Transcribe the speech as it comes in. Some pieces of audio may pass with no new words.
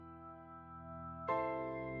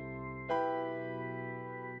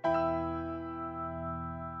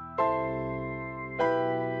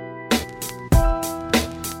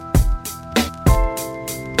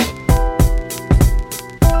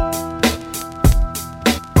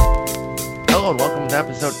and welcome to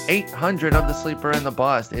episode 800 of The Sleeper and the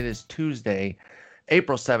Bust. It is Tuesday,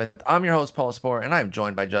 April 7th. I'm your host, Paul Sporer, and I'm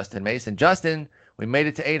joined by Justin Mason. Justin, we made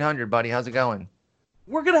it to 800, buddy. How's it going?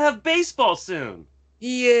 We're going to have baseball soon.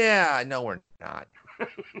 Yeah, no, we're not.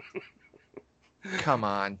 Come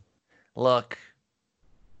on. Look,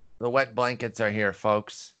 the wet blankets are here,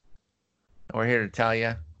 folks. And we're here to tell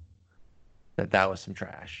you that was some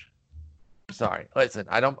trash. Sorry. Listen,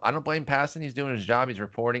 I don't blame Passan. He's doing his job. He's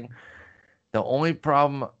reporting. The only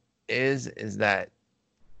problem is that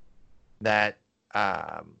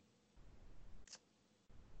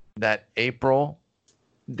April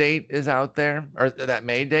date is out there, or that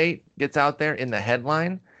May date gets out there in the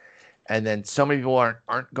headline, and then so many people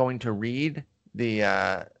aren't going to read the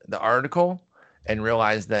article and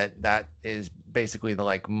realize that is basically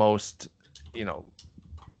the most,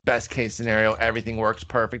 best case scenario, everything works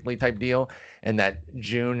perfectly type deal, and that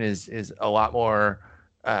June is a lot more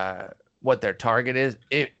what their target is,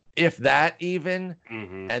 if that even,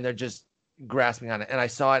 and they're just grasping on it. And I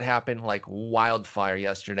saw it happen like wildfire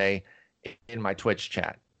yesterday in my Twitch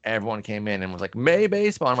chat. Everyone came in and was like, May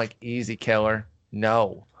baseball. I'm like, easy killer.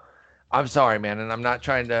 No, I'm sorry, man. And I'm not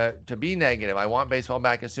trying to be negative. I want baseball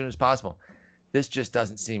back as soon as possible. This just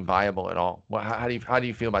doesn't seem viable at all. How do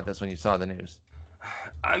you feel about this when you saw the news?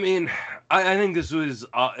 I mean, I think this was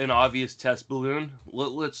an obvious test balloon.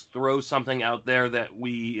 Let's throw something out there that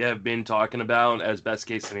we have been talking about as best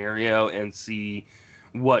case scenario and see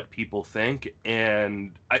what people think.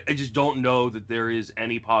 And I just don't know that there is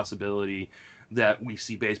any possibility that we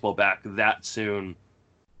see baseball back that soon.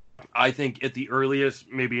 I think at the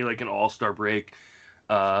earliest, maybe like an all-star break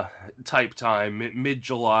type time,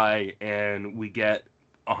 mid-July, and we get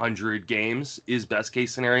 100 games is best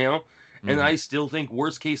case scenario. And I still think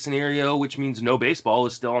worst case scenario, which means no baseball,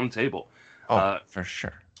 is still on the table. Oh, for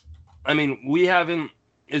sure. I mean, we haven't,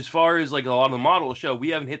 as far as like a lot of the models show, we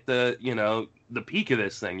haven't hit the peak of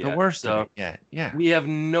this thing yet. The worst of it yet. Yeah. We have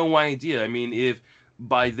no idea. I mean, if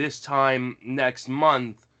by this time next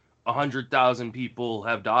month, 100,000 people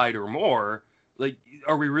have died or more, like,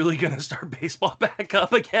 are we really going to start baseball back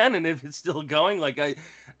up again? And if it's still going,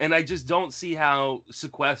 I just don't see how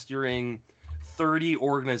sequestering 30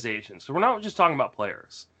 organizations. So we're not just talking about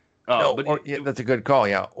players. That's a good call.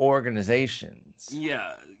 Yeah, organizations.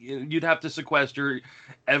 Yeah, you'd have to sequester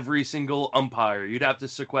every single umpire. You'd have to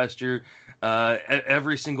sequester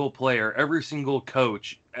every single player, every single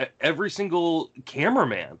coach, every single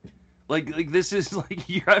cameraman. Like this is like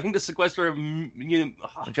you're having to sequester Would you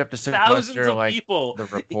have to thousands sequester of people. The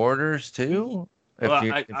reporters too?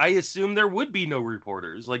 I assume there would be no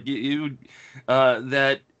reporters. Like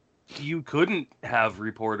that. You couldn't have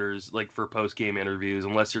reporters like for post-game interviews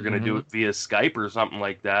unless you're going to do it via Skype or something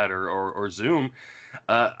like that, or Zoom.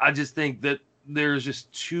 I just think that there's just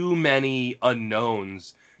too many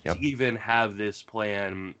unknowns to even have this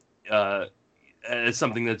plan as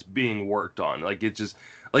something that's being worked on. Like it's just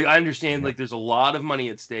like I understand like there's a lot of money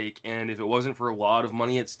at stake, and if it wasn't for a lot of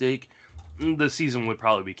money at stake, the season would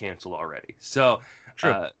probably be canceled already. So,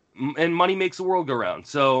 and money makes the world go round.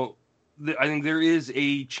 So. I think there is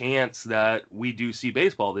a chance that we do see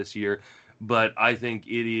baseball this year, but I think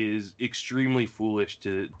it is extremely foolish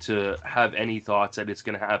to have any thoughts that it's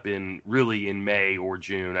going to happen really in May or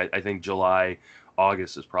June. I think July,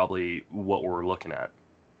 August is probably what we're looking at.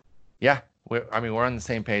 Yeah, we're on the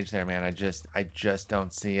same page there, man. I just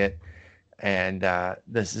don't see it, and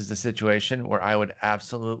this is the situation where I would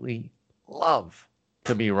absolutely love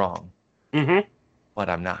to be wrong, but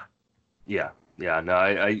I'm not. Yeah,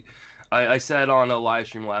 no, I said on a live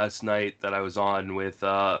stream last night that I was on with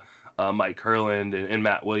Mike Herland and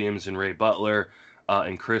Matt Williams and Ray Butler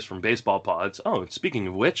and Chris from Baseball Pods. Oh, and speaking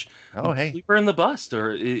of which, hey, Sleeper in the Bust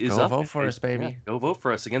is go up. Go vote for us, baby. Yeah, go vote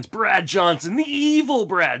for us against Brad Johnson, the evil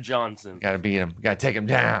Brad Johnson. Got to beat him. Got to take him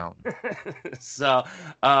down. So,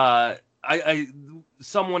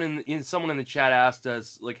 someone in the chat asked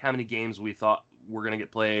us like how many games we thought were going to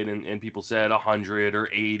get played, and people said 100 or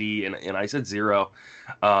 80, and I said 0.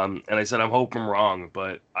 And I said, I'm hoping I'm wrong,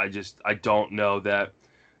 but I don't know that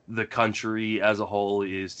the country as a whole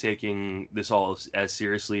is taking this all as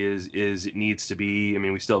seriously as it needs to be. I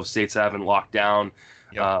mean, we still have states that haven't locked down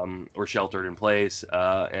or sheltered in place,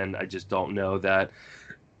 and I just don't know that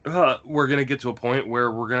we're going to get to a point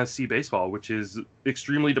where we're going to see baseball, which is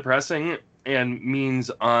extremely depressing and means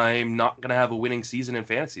I'm not going to have a winning season in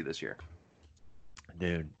fantasy this year.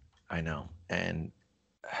 Dude, I know. And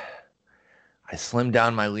I slimmed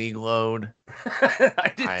down my league load.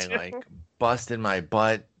 I busted my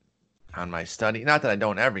butt on my study. Not that I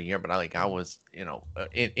don't every year, but I was,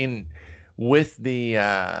 in with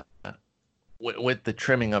the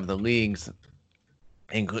trimming of the leagues,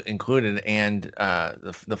 included, and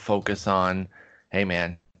the focus on, hey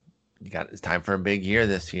man, it's time for a big year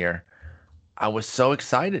this year. I was so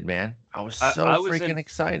excited, man. I was so I was freaking in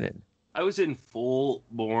excited. I was in full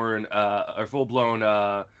blown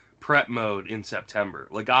prep mode in September.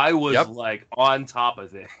 Like I was Yep, like on top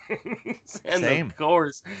of things. And same. of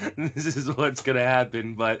course this is what's gonna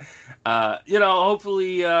happen. But you know,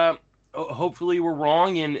 hopefully we're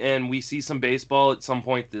wrong and we see some baseball at some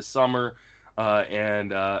point this summer.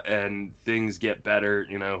 And things get better.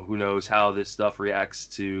 You know, who knows how this stuff reacts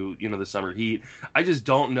to, you know, the summer heat. I just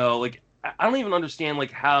don't know. Like I don't even understand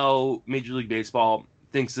like how Major League Baseball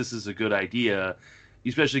thinks this is a good idea,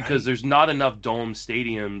 especially because Right. there's not enough dome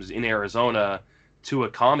stadiums in Arizona to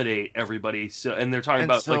accommodate everybody. So, and they're talking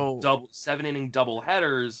And about like so double 7 inning double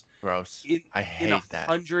headers gross. in I in hate that.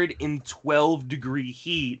 112-degree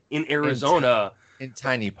heat in In Arizona. in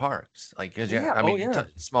tiny parks, like because yeah, Yeah. I Oh mean yeah.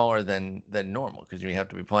 smaller than normal because you have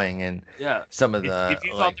to be playing in Yeah. some of If the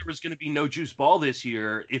you thought like there was going to be no juice ball this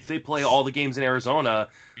year, if they play all the games in Arizona,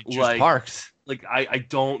 juice like parks. I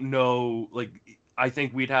don't know. Like I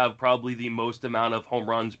think we'd have probably the most amount of home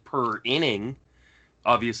runs per inning.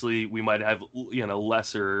 Obviously, we might have, you know,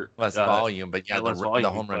 lesser Less volume, but yeah, yeah, less the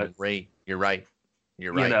volume, home but run rate. You're right.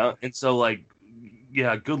 You're you right. know, and so like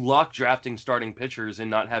yeah, good luck drafting starting pitchers and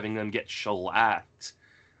not having them get shellacked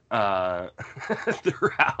uh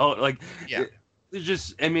throughout. Like Yeah. it's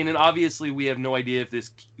just, I mean, and obviously we have no idea if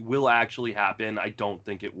this will actually happen. I don't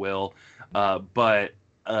think it will. But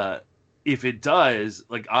if it does,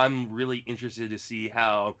 like, I'm really interested to see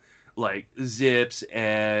how, like, Zips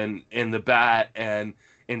and the Bat and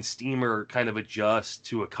Steamer kind of adjust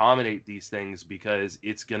to accommodate these things because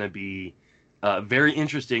it's going to be very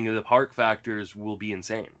interesting. The park factors will be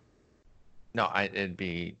insane. No, it'd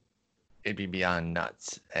be beyond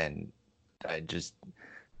nuts, and I just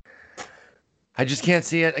I just can't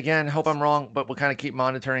see it. Again, hope I'm wrong, but we'll kind of keep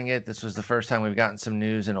monitoring it. This was the first time we've gotten some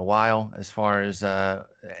news in a while as far as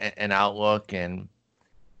an outlook, and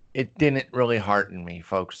it didn't really hearten me,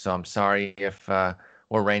 folks. So I'm sorry if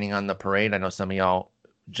we're raining on the parade. I know some of y'all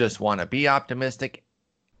just want to be optimistic,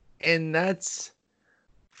 and that's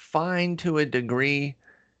fine to a degree.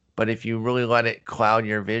 But if you really let it cloud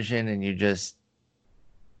your vision and you just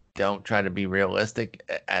don't try to be realistic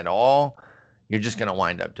at all, you're just going to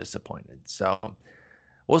wind up disappointed. So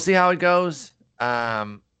we'll see how it goes.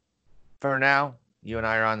 For now, you and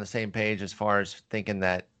I are on the same page as far as thinking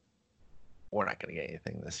that we're not going to get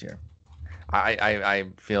anything this year. I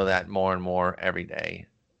feel that more and more every day,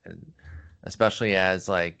 and especially as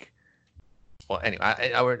like, well, anyway, I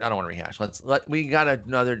don't want to rehash. We got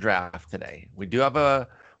another draft today. We're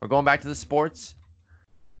going back to the sports,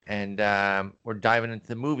 and we're diving into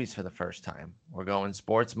the movies for the first time. We're going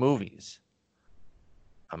sports movies.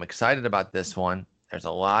 I'm excited about this one. There's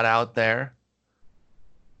a lot out there.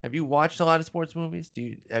 Have you watched a lot of sports movies? Do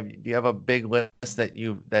you have a big list that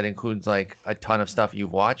includes like a ton of stuff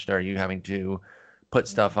you've watched, or are you having to put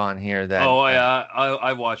stuff on here that Oh yeah,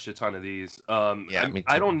 I watched a ton of these. yeah, me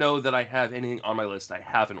I too. don't know that I have anything on my list I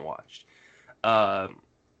haven't watched. Um,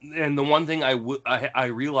 and the one thing I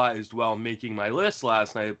realized while making my list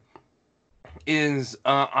last night is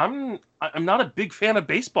I'm not a big fan of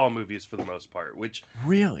baseball movies for the most part, which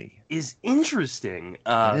Really? is interesting.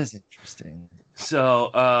 That is interesting.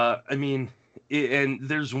 So I mean, and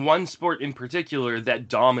there's one sport in particular that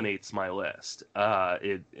dominates my list.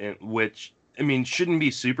 Which I mean shouldn't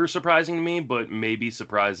be super surprising to me, but may be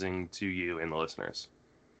surprising to you and the listeners.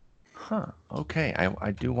 Huh. Okay.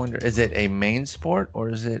 I do wonder, is it a main sport or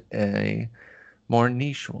is it a more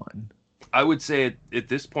niche one? I would say at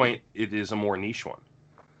this point it is a more niche one.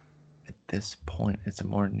 At this point, it's a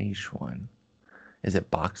more niche one. Is it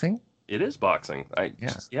boxing? It is boxing.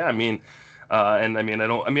 Yeah. Yeah, I mean, and I mean,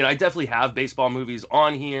 I definitely have baseball movies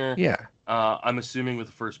on here. Yeah. I'm assuming with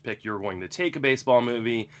the first pick you're going to take a baseball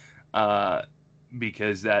movie,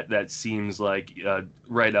 because that seems like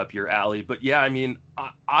right up your alley. But yeah, I mean,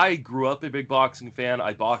 I grew up a big boxing fan.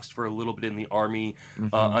 I boxed for a little bit in the army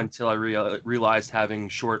Mm-hmm. until I realized having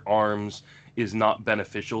short arms is not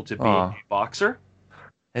beneficial to being Oh, a boxer.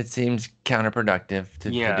 it seems counterproductive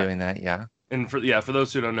to Yeah, doing that. Yeah. and for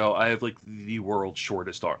those who don't know, I have like the world's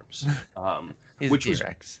shortest arms. He's a Which was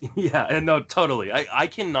T-Rex. yeah, and no, totally. I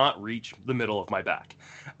cannot reach the middle of my back.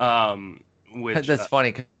 Which That's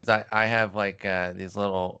funny because I have like these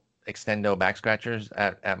little extendo back scratchers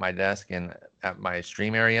at my desk and at my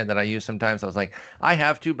stream area that I use sometimes. I was like, I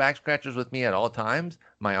have two back scratchers with me at all times.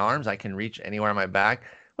 My arms, I can reach anywhere on my back.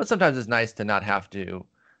 But sometimes it's nice to not have to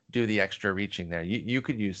do the extra reaching there. You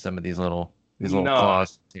could use some of these little no,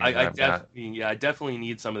 claws here that I I've got. definitely, yeah, I definitely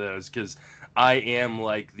need some of those because I am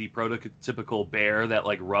like the prototypical bear that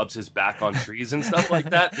like rubs his back on trees and stuff like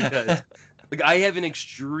that, because like I have an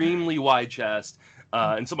extremely wide chest,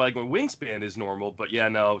 and somebody like my wingspan is normal, but yeah,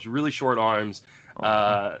 no, it's really short arms.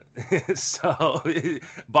 Uh, so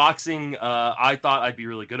boxing, I thought I'd be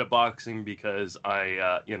really good at boxing because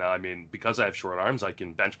I mean, because I have short arms, I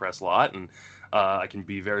can bench press a lot, and I can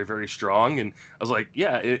be very, very strong. And I was like,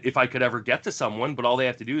 yeah, if I could ever get to someone, but all they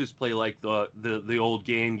have to do is play like the old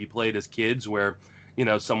game you played as kids where,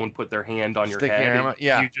 someone put their hand on your Stick head arm, and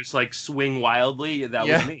yeah. you just like swing wildly. That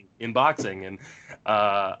was me in boxing. And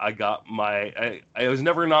I got I was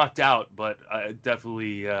never knocked out, but I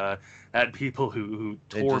definitely had people who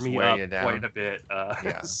tore me up quite a bit.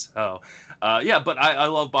 So, but I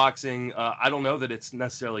love boxing. I don't know that it's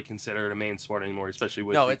necessarily considered a main sport anymore, especially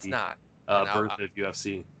with it's not. Birth of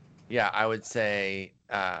UFC. Yeah, I would say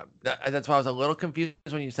that's why I was a little confused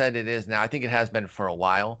when you said it is now. I think it has been for a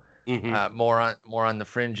while, more on the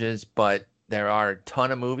fringes, but there are a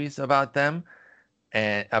ton of movies about them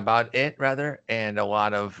and about it rather, and a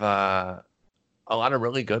lot of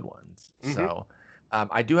really good ones. So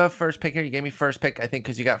I do have first pick here. You gave me first pick, I think,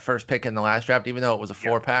 because you got first pick in the last draft, even though it was a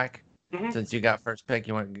 4-pack. Since you got first pick,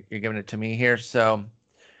 you're giving it to me here. So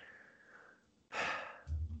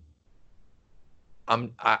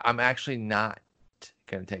I'm actually not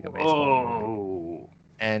gonna take a baseball movie.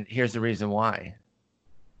 And here's the reason why.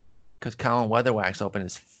 Because Colin Weatherwax opened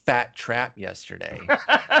his fat trap yesterday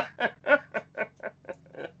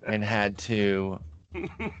and had to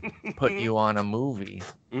put you on a movie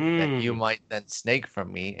that you might then snake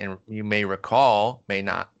from me, and you may recall, may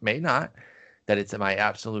not, that it's my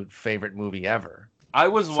absolute favorite movie ever. I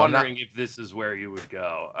was wondering if this is where you would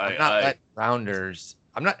go. I'm not letting Rounders.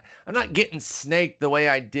 I'm not getting snaked the way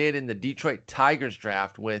I did in the Detroit Tigers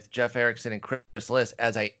draft with Jeff Erickson and Chris Liss,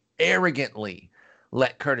 as I arrogantly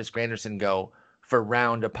let Curtis Granderson go for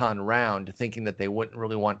round upon round, thinking that they wouldn't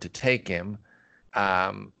really want to take him.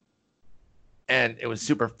 And it was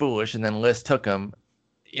super foolish. And then Liss took him,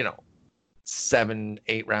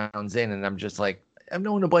 7-8 rounds in. And I'm just like, I have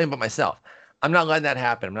no one to blame but myself. I'm not letting that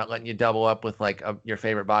happen. I'm not letting you double up with like your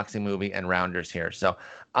favorite boxing movie and Rounders here. So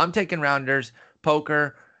I'm taking Rounders.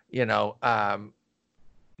 Poker,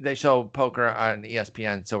 they show poker on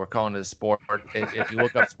ESPN, so we're calling it a sport. If you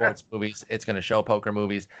look up sports movies, it's going to show poker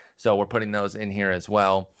movies. So we're putting those in here as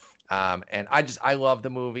well. And I love the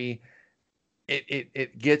movie.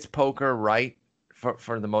 It gets poker right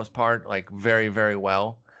for the most part, like very, very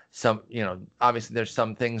well. Some, obviously there's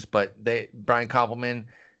some things, but Brian Koppelman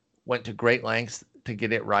went to great lengths to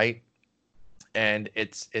get it right. And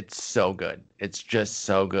it's so good. It's just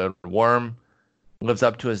so good. Worm lives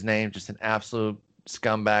up to his name, just an absolute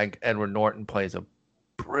scumbag. Edward Norton plays a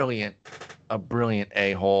brilliant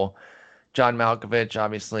a-hole. John Malkovich,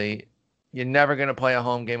 obviously, you're never going to play a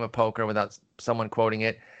home game of poker without someone quoting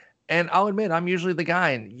it. And I'll admit, I'm usually the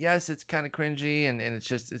guy. And yes, it's kind of cringy and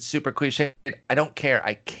it's super cliche. I don't care.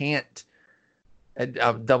 I can't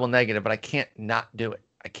double negative, but I can't not do it.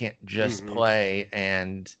 I can't just play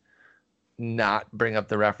and not bring up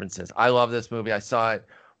the references. I love this movie. I saw it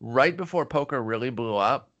right before poker really blew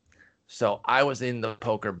up. So I was in the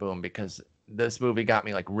poker boom because this movie got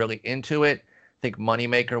me like really into it. I think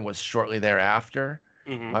Moneymaker was shortly thereafter.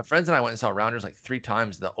 My friends and I went and saw Rounders like 3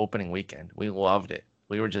 times the opening weekend. We loved it.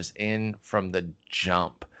 We were just in from the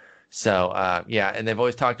jump. So and they've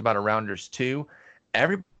always talked about a Rounders 2.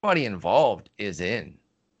 Everybody involved is in.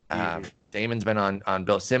 Damon's been on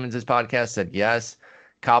Bill Simmons' podcast, said yes.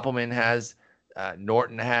 Koppelman has.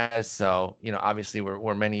 Norton has. So, obviously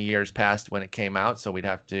we're many years past when it came out. So we'd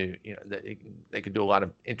have to, they could do a lot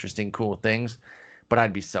of interesting, cool things. But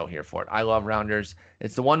I'd be so here for it. I love Rounders.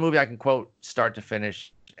 It's the one movie I can quote start to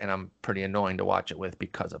finish, and I'm pretty annoying to watch it with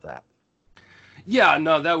because of that. Yeah,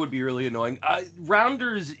 no, that would be really annoying.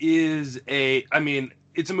 Rounders it's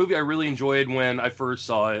a movie I really enjoyed when I first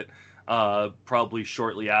saw it, probably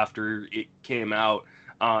shortly after it came out.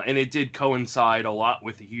 And it did coincide a lot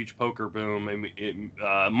with the huge poker boom. I mean,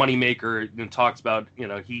 Moneymaker talks about,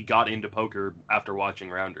 he got into poker after watching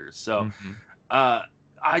Rounders. So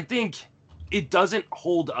I think it doesn't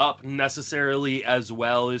hold up necessarily as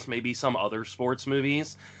well as maybe some other sports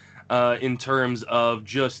movies in terms of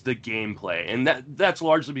just the gameplay. And that's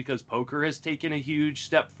largely because poker has taken a huge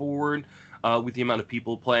step forward with the amount of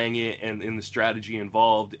people playing it and the strategy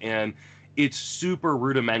involved. And it's super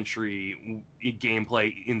rudimentary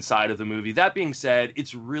gameplay inside of the movie. That being said,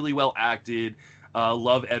 it's really well acted.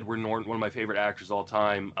 Love Edward Norton, one of my favorite actors of all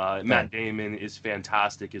time. Matt Damon is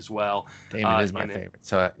fantastic as well. Damon is my favorite.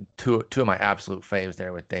 So two of my absolute faves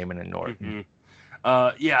there with Damon and Norton.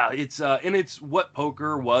 Yeah, it's what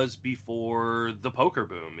poker was before the poker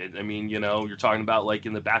boom. I mean, you're talking about like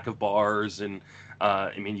in the back of bars, and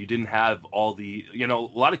I mean, you didn't have all the, a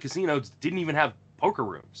lot of casinos didn't even have poker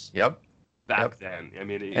rooms Yep. back Yep. then. I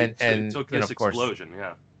mean, it And took you know, this of course, explosion.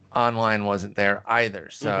 Yeah. online wasn't there either.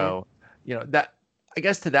 Hmm. So, that I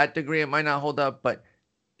guess to that degree it might not hold up, but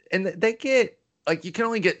and they get like you can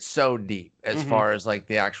only get so deep as Hmm. far as like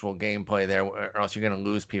the actual gameplay there, or else you're going to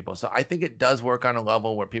lose people. So I think it does work on a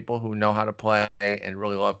level where people who know how to play and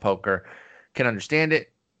really love poker can understand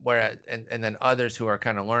it, whereas and then others who are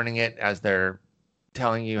kind of learning it as they're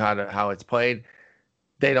telling you how it's played,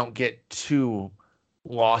 they don't get too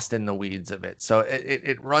lost in the weeds of it. So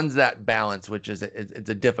it runs that balance, which is it's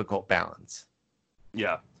a difficult balance.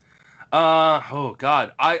 Yeah. Oh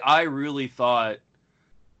God, I really thought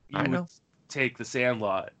I you would know. take The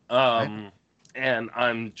Sandlot. I know. And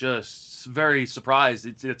I'm just very surprised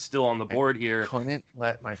it's still on the I board here. couldn't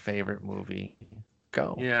let my favorite movie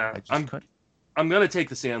go. Yeah, I just I'm couldn't. I'm gonna take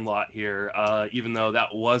The Sandlot here, even though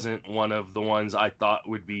that wasn't one of the ones I thought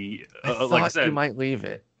would be. I Like I thought you said, might leave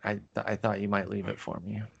it. I thought you might leave it for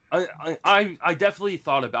me. I definitely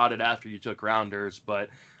thought about it after you took Rounders, but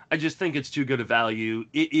I just think it's too good a value.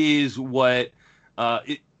 It is what I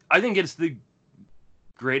think it's the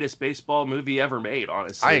greatest baseball movie ever made, I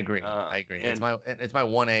honestly. agree. I agree. And It's my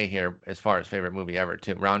 1A here as far as favorite movie ever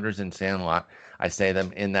too. Rounders and Sandlot. I say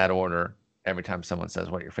them in that order every time someone says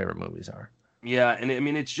what your favorite movies are. Yeah, and I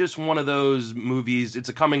mean it's just one of those movies. It's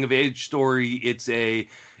a coming of age story. It's a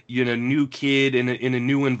new kid in a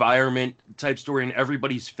new environment type story, and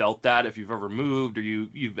everybody's felt that if you've ever moved or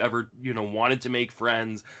you've ever wanted to make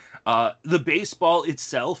friends. The baseball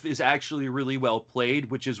itself is actually really well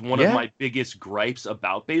played, which is one of Yeah. my biggest gripes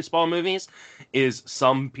about baseball movies. Is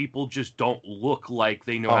some people just don't look like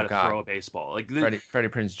they know how Oh to throw God. a baseball. Like Freddie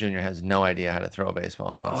Prinze Jr. has no idea how to throw a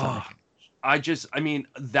baseball on oh, Sunday. I mean,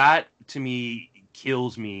 that to me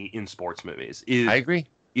kills me in sports movies. I Is agree.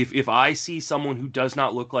 if I see someone who does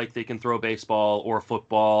not look like they can throw a baseball or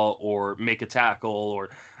football or make a tackle Or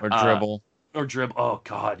uh dribble. or dribble, oh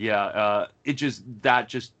God, yeah, that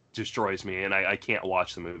just destroys me, and I can't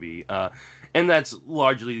watch the movie. And that's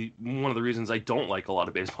largely one of the reasons I don't like a lot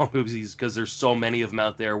of baseball movies, because there's so many of them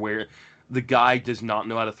out there where the guy does not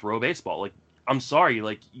know how to throw a baseball. Like, I'm sorry,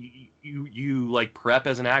 like you like prep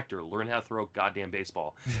as an actor, learn how to throw a goddamn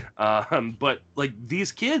baseball. But like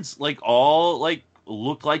these kids, like all like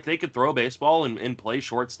look like they could throw a baseball and play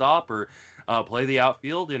shortstop or play the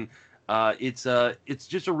outfield, and it's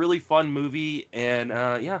just a really fun movie. And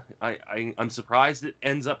yeah, I'm surprised it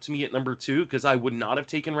ends up to me at number two, because I would not have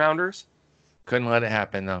taken Rounders. Couldn't let it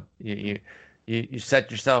happen though. You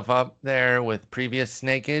set yourself up there with previous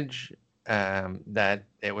snakeage, that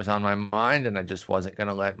it was on my mind, and I just wasn't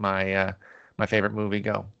gonna let my favorite movie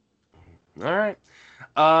go. All right.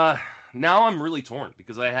 Uh, Now I'm really torn,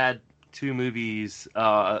 because I had two movies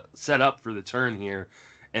set up for the turn here,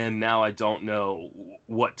 and now I don't know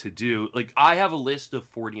what to do. Like, I have a list of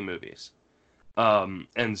 40 movies.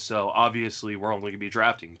 And so obviously we're only going to be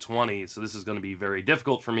drafting 20, so this is going to be very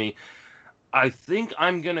difficult for me. I think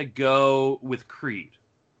I'm going to go with Creed.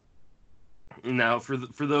 Now, for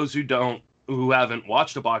those who haven't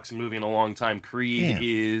watched a boxing movie in a long time, Creed Damn,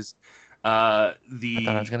 is I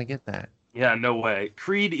thought I the was gonna get that. yeah, no way.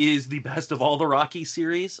 Creed is the best of all the Rocky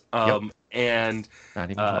series. Yep, And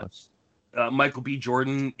not even uh, close. Michael B.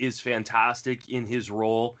 Jordan is fantastic in his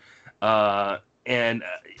role. And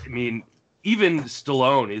I mean, even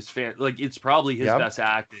Stallone is like it's probably his Yep. best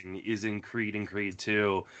acting is in Creed and Creed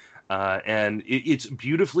 2. And it's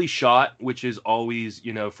beautifully shot, which is always,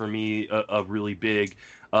 for me, a really big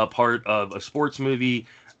part of a sports movie.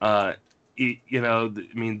 I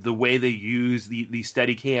mean, the way they use the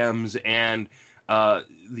steady cams and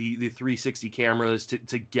the 360 cameras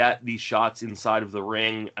to get these shots inside of the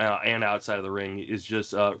ring and outside of the ring is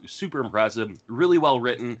just super impressive. Really well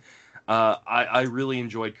written. I really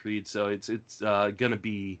enjoyed Creed, so it's gonna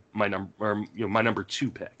be my my number two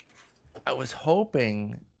pick. I was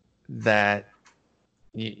hoping that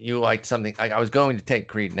you liked something. Like I was going to take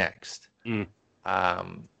Creed next, Mm.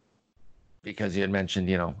 um, because you had mentioned,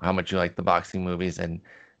 how much you like the boxing movies, and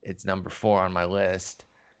it's number 4 on my list.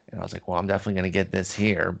 And I was like, well, I'm definitely going to get this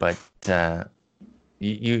here. But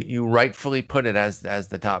you rightfully put it as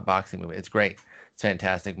the top boxing movie. It's great. It's a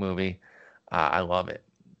fantastic movie. I love it.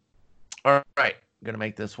 All right, I'm gonna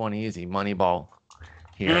make this one easy. Moneyball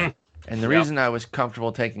here. Mm. And the Yep. reason I was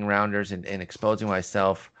comfortable taking Rounders and exposing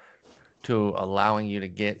myself to allowing you to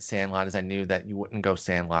get Sandlot is I knew that you wouldn't go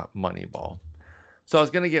Sandlot Moneyball. So I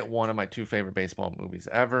was going to get one of my 2 favorite baseball movies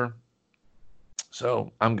ever.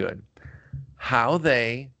 So I'm good. how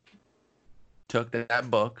they took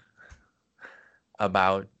that book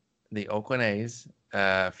about the Oakland A's,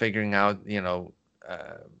 figuring out,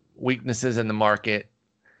 weaknesses in the market,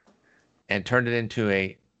 and turned it into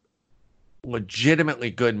a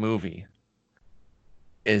legitimately good movie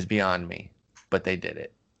is beyond me. But they did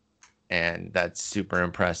it, and that's super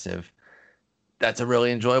impressive. That's a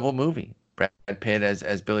really enjoyable movie. Brad Pitt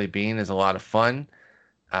as Billy Bean is a lot of fun,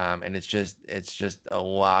 and it's just a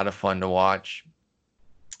lot of fun to watch.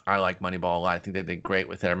 I like Moneyball a lot. I think they did great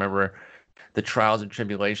with it. I remember the trials and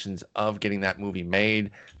tribulations of getting that movie made,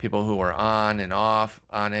 people who were on and off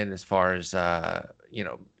on it as far as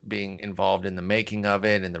being involved in the making of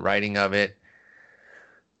it and the writing of it.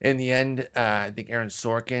 In the end, I think Aaron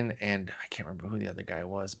Sorkin and I can't remember who the other guy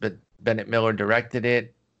was, but Bennett Miller directed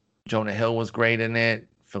it. Jonah Hill was great in it.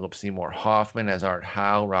 Philip Seymour Hoffman as Art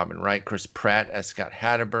Howe, Robin Wright, Chris Pratt as Scott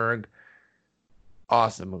Hatterberg.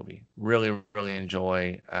 Awesome movie. Really, really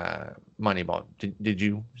enjoy Moneyball. Did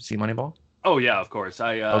you see Moneyball? Oh yeah, of course.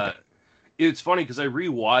 Okay. It's funny because I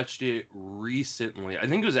rewatched it recently. I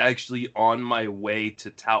think it was actually on my way to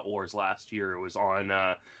Tout Wars last year. It was on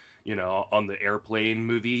on the airplane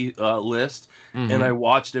movie list, and I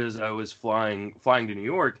watched it as I was flying to New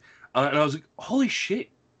York, and I was like, "Holy shit,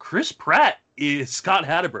 Chris Pratt is Scott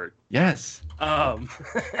Hatterberg." Yes. And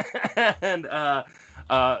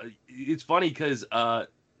it's funny because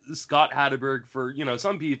Scott Hatterberg, for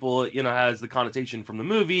some people, has the connotation from the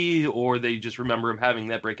movie, or they just remember him having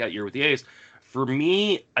that breakout year with the A's. For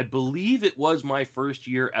me, I believe it was my first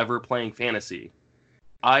year ever playing fantasy.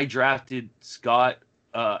 I drafted Scott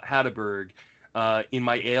Hatterberg in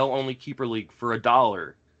my AL only keeper league for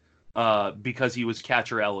 $1 because he was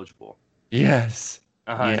catcher eligible. Yes.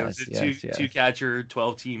 It was a two catcher,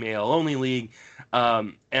 12 team AL only league,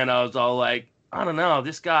 and I was all like, I don't know,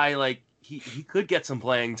 this guy, like, he could get some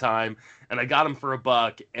playing time, and I got him for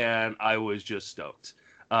 $1, and I was just stoked.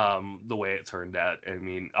 The way it turned out. I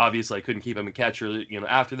mean, obviously I couldn't keep him a catcher,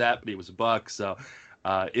 after that, but he was $1, so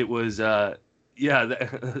it was Scott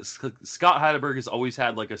Hatterberg has always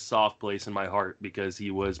had like a soft place in my heart because he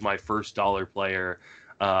was my first dollar player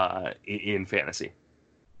in fantasy.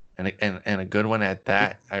 And a good one at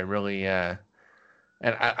that. I really and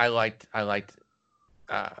I liked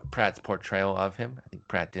Pratt's portrayal of him. I think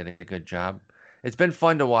Pratt did a good job. It's been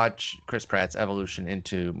fun to watch Chris Pratt's evolution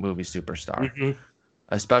into movie superstar,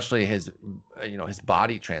 especially his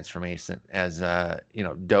body transformation as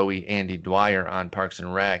doughy Andy Dwyer on Parks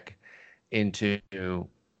and Rec into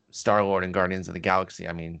Star-Lord and Guardians of the Galaxy.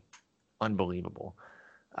 I mean, unbelievable.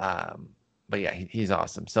 But yeah, he's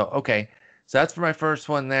awesome. So okay, so that's for my first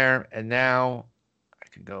one there, and now I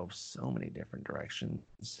could go so many different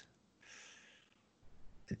directions.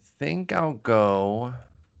 I think I'll go.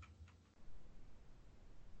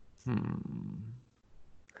 I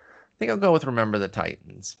think I'll go with Remember the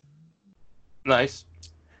Titans. Nice.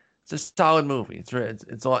 It's a solid movie. It's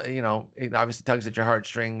a lot, it obviously tugs at your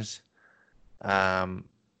heartstrings. It's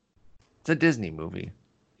a Disney movie,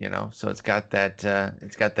 so it's got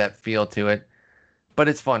that feel to it, but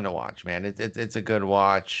it's fun to watch, man. It's a good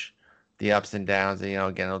watch. The ups and downs,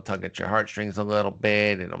 again, it'll tug at your heartstrings a little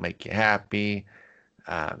bit. It'll make you happy.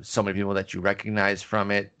 So many people that you recognize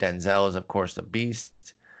from it. Denzel is, of course, a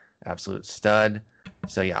beast, absolute stud.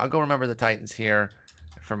 So yeah, I'll go Remember the Titans here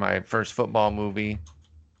for my first football movie.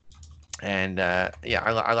 And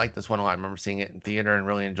I like this one a lot. I remember seeing it in theater and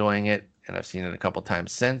really enjoying it, and I've seen it a couple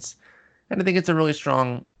times since. And I think it's a really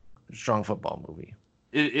strong football movie.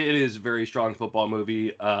 It is a very strong football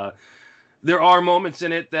movie. There are moments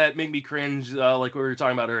in it that make me cringe, like we were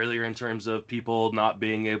talking about earlier, in terms of people not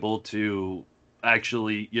being able to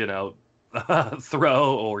actually,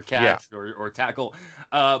 throw or catch or tackle.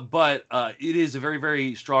 But it is a very,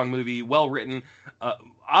 very strong movie, well written.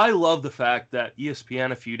 I love the fact that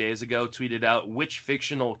ESPN a few days ago tweeted out, which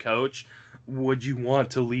fictional coach would you want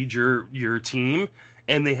to lead your team?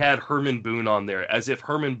 And they had Herman Boone on there, as if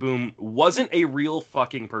Herman Boone wasn't a real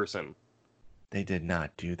fucking person. They did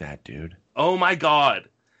not do that, dude. Oh my God.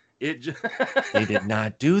 They did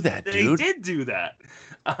not do that, dude. They did do that.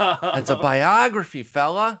 That's a biography,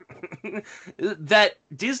 fella. That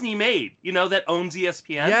Disney made, that owns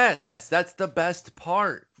ESPN. Yes, that's the best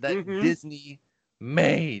part that Disney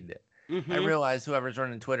made. I realize whoever's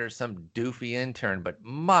running Twitter is some doofy intern, but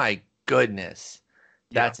my goodness,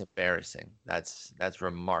 that's embarrassing. That's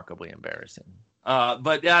remarkably embarrassing.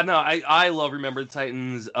 But yeah, no, I love Remember the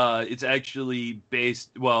Titans. It's actually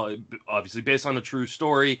obviously based on a true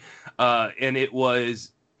story. And it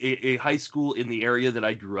was a high school in the area that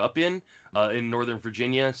I grew up in Northern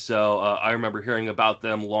Virginia. So I remember hearing about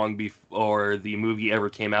them long before the movie ever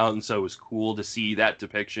came out, and so it was cool to see that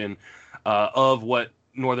depiction of what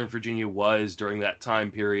Northern Virginia was during that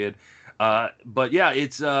time period. But yeah,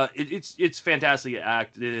 it's fantastically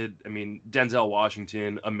acted. I mean, Denzel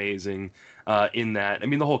Washington, amazing in that. I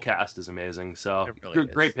mean, the whole cast is amazing. So really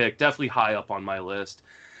great pick, definitely high up on my list.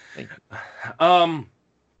 Thank you.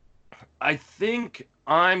 I think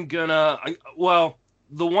well,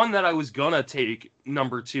 the one that I was gonna take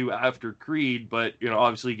number 2 after Creed, but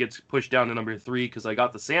obviously gets pushed down to number 3 because I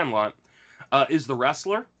got The Sandlot, is The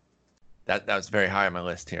Wrestler. That was very high on my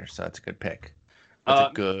list here, so that's a good pick.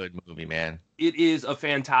 That's a good movie, man. It is a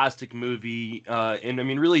fantastic movie, and I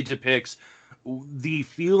mean, really depicts the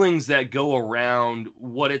feelings that go around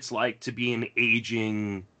what it's like to be an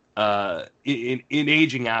aging, an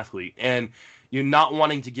aging athlete, and you're not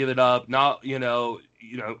wanting to give it up. Not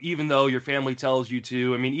even though your family tells you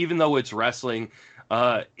to. I mean, even though it's wrestling,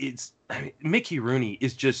 Mickey Rooney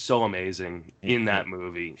is just so amazing in that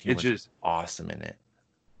movie. It's just awesome in it.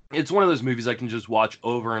 It's one of those movies I can just watch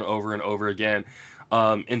over and over and over again,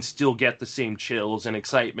 and still get the same chills and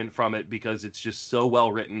excitement from it because it's just so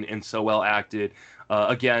well written and so well acted.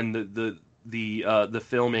 Again, the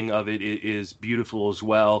filming of it is beautiful as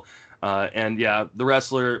well. And yeah, The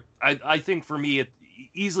Wrestler, I think for me,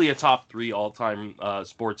 easily a top 3 all-time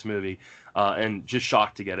sports movie, and just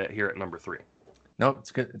shocked to get it here at number 3. Nope,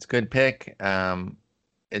 it's good. It's a good pick.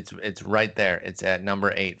 It's right there. It's at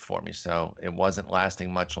number 8 for me, so it wasn't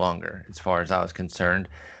lasting much longer as far as I was concerned.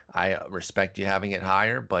 I respect you having it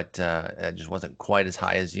higher, but it just wasn't quite as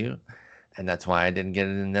high as you, and that's why I didn't get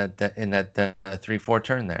it in that 3-4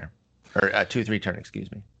 turn there, or 2-3 turn, excuse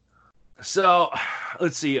me. So,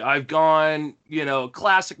 let's see. I've gone,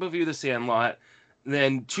 classic movie, The Sandlot,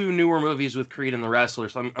 then 2 newer movies with Creed and The Wrestler.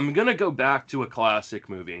 So I'm gonna go back to a classic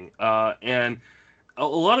movie, and a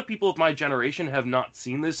lot of people of my generation have not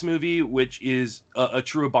seen this movie, which is a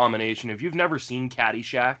true abomination. If you've never seen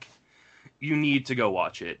Caddyshack, you need to go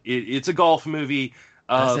watch it. It's a golf movie.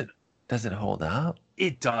 Does it hold up?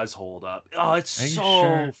 It does hold up. Oh, it's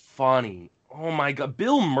so funny. Oh my God.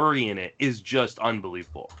 Bill Murray in it is just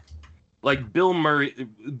unbelievable. Like Bill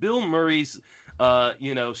Murray's,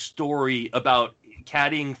 story about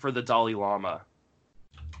caddying for the Dalai Lama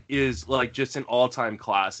is like just an all-time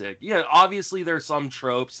classic. Yeah, obviously there's some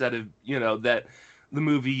tropes that have, that the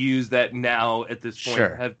movie used that now at this point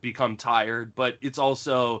have become tired, but it's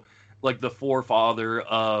also like the forefather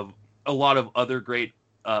of a lot of other great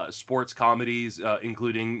sports comedies,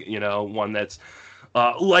 including, one that's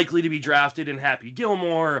likely to be drafted in Happy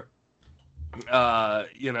Gilmore,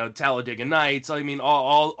 Talladega Nights. I mean,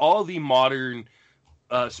 all the modern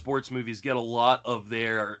sports movies get a lot of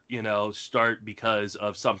their, start because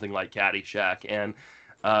of something like Caddyshack. And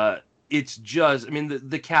it's just, I mean,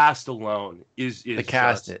 the cast alone is the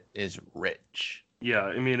cast is rich. Yeah,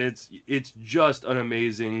 I mean, it's just an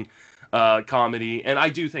amazing comedy, and I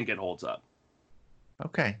do think it holds up.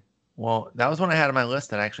 Okay. Well, that was one I had on my list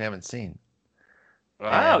that I actually haven't seen.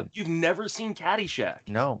 Wow, you've never seen Caddyshack?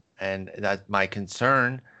 No, and that's my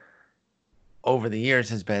concern over the years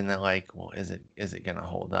has been that, like, well, is it gonna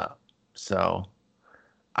hold up? So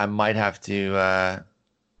I might have to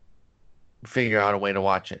figure out a way to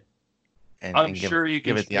watch it. I'm sure you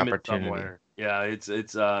can give it the opportunity. Somewhere. Yeah,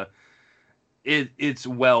 it's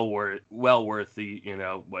well worth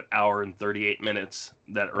the hour and 38 minutes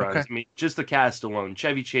that it runs. Okay. I mean, just the cast alone: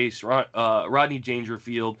 Chevy Chase, Rodney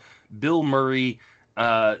Dangerfield, Bill Murray,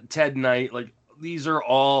 Ted Knight. Like, these are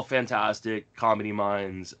all fantastic comedy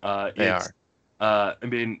minds. They are. I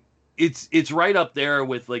mean, it's right up there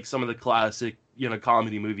with like some of the classic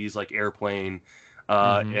comedy movies like Airplane,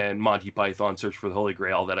 and Monty Python: Search for the Holy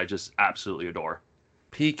Grail that I just absolutely adore.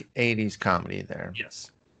 Peak 80s comedy there.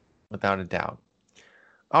 Yes. Without a doubt.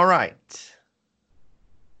 All right.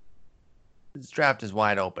 This draft is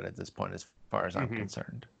wide open at this point as far as I'm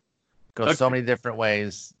concerned. Goes so many different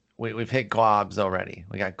ways. We've hit globs already.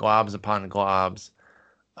 We got globs upon globs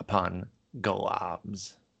upon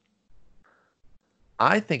globs.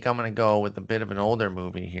 I think I'm going to go with a bit of an older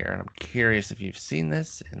movie here. And I'm curious if you've seen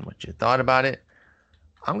this and what you thought about it.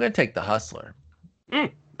 I'm going to take The Hustler.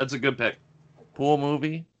 That's a good pick. Pool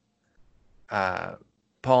movie.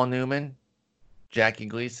 Paul Newman, Jackie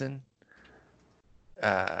Gleason.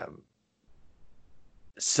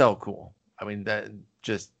 So cool. I mean, that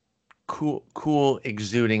just cool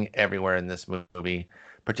exuding everywhere in this movie,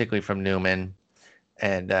 particularly from Newman.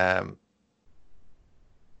 And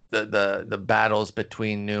the battles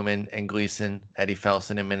between Newman and Gleason, Eddie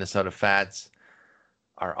Felson and Minnesota Fats,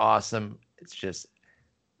 are awesome. It's just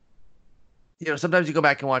sometimes you go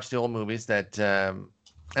back and watch the old movies that,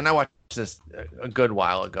 and I watched this a good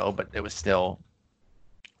while ago, but it was still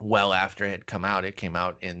well after it had come out. It came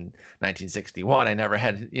out in 1961. I never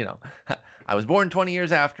had, I was born 20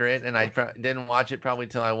 years after it, and I didn't watch it probably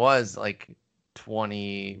till I was like my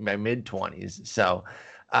mid 20s. So,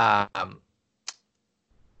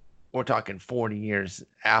 we're talking 40 years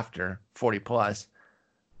after, 40 plus.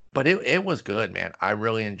 But it was good, man. I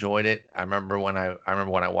really enjoyed it. I remember when I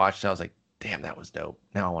watched it, I was like, damn, that was dope.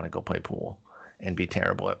 Now I want to go play pool and be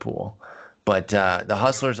terrible at pool. But The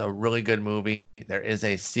Hustler's a really good movie. There is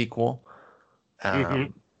a sequel. Color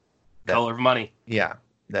of Money. Yeah,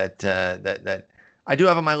 that I do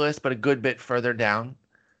have on my list, but a good bit further down.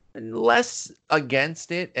 Less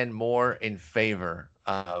against it and more in favor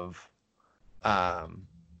of The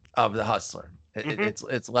Hustler.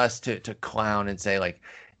 It's less to clown and say like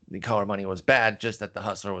The Color of Money was bad, just that The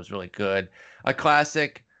Hustler was really good. A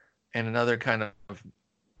classic and another kind of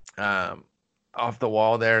off the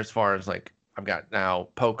wall there as far as like I've got now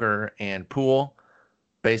poker and pool,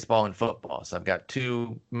 baseball and football. So I've got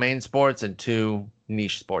 2 main sports and 2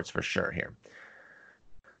 niche sports for sure here.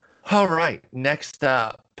 All right, next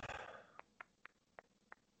up.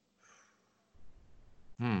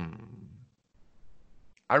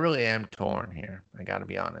 I really am torn here. I got to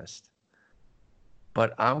be honest.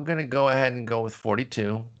 But I'm going to go ahead and go with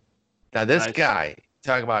 42. Now, this guy,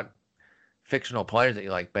 talk about fictional players that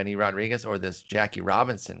you like, Benny Rodriguez or this Jackie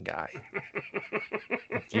Robinson guy.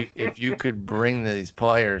 if you could bring these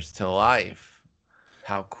players to life,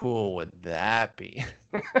 how cool would that be?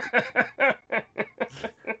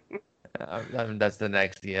 That's the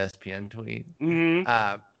next ESPN tweet.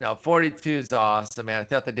 Now, 42 is awesome, man. I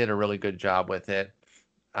thought they did a really good job with it.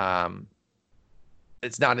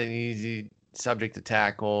 It's not an easy subject to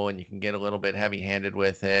tackle, and you can get a little bit heavy-handed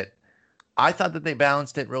with it. I thought that they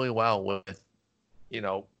balanced it really well with,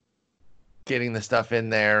 getting the stuff in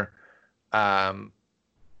there to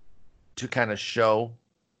kind of show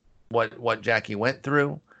what Jackie went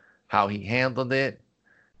through, how he handled it,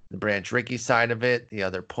 the Branch Rickey side of it, the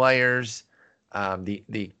other players,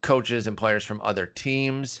 the coaches and players from other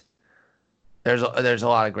teams. There's a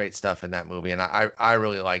lot of great stuff in that movie, and I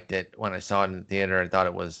really liked it when I saw it in the theater. I thought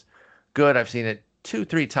it was good. I've seen it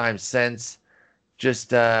 2-3 times since.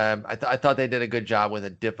 Just I thought they did a good job with a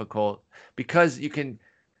difficult, because you can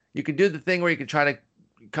do the thing where you can try to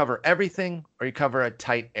cover everything or you cover a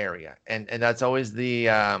tight area, and that's always the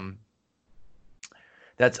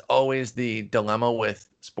dilemma with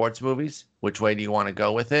sports movies. Which way do you want to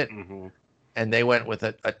go with it? And they went with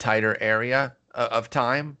a tighter area of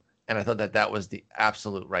time, and I thought that was the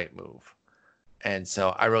absolute right move. And so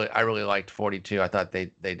I really liked 42. I thought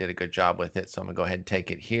they did a good job with it. So I'm gonna go ahead and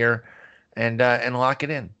take it here, and lock it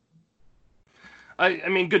in. I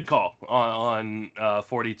mean, good call on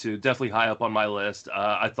 42. Definitely high up on my list.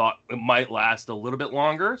 I thought it might last a little bit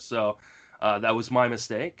longer, so that was my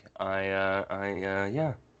mistake.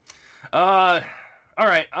 Yeah. All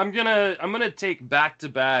right, I'm gonna take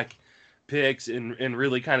back-to-back picks and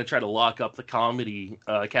really kind of try to lock up the comedy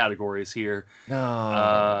categories here.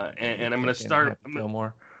 No. And I'm gonna start.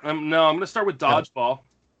 Gilmore. I'm gonna start with Dodgeball.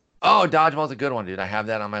 Oh, Dodgeball's a good one, dude. I have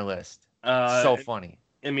that on my list. So funny.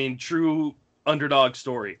 I mean, true underdog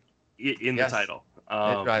story in the title.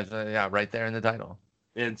 It drives, right there in the title.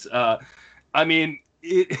 It's, I mean,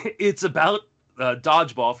 it's about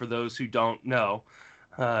Dodgeball for those who don't know.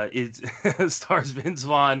 It stars Vince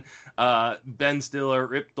Vaughn, Ben Stiller,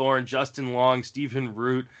 Rip Torn, Justin Long, Stephen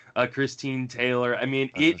Root, Christine Taylor. I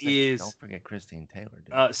mean, don't forget Christine Taylor,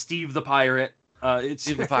 dude. Steve the Pirate. It's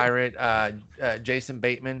Steve the Pirate, Jason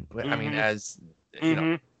Bateman. I mean, as you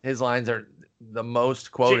know, his lines are the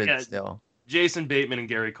most quoted still. Jason Bateman and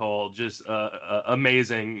Gary Cole, just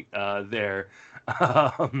amazing there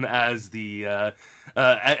as the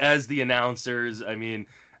announcers. I mean,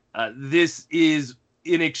 this is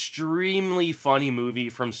an extremely funny movie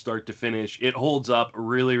from start to finish. It holds up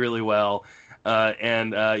really, really well, I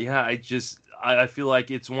feel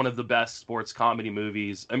like it's one of the best sports comedy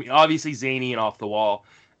movies. I mean, obviously zany and off the wall,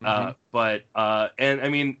 but I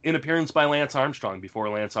mean, an appearance by Lance Armstrong before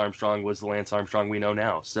Lance Armstrong was the Lance Armstrong we know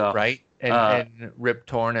now. So right, and Rip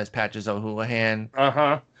Torn as Patches O'Houlihan.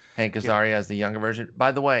 Hank Azaria as the younger version.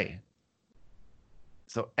 By the way,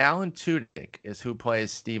 so Alan Tudyk is who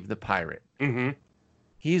plays Steve the Pirate.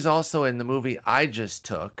 He's also in the movie I just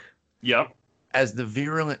took. Yep. As the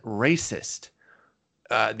virulent racist.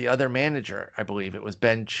 The other manager, I believe it was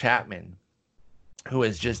Ben Chapman, who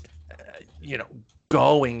is just,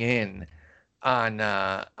 going in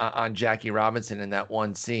on Jackie Robinson in that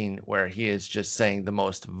one scene where he is just saying the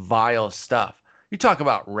most vile stuff. You talk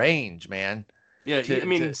about range, man. Yeah, I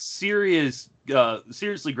mean, To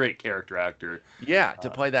seriously great character actor. Yeah, to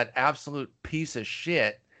play that absolute piece of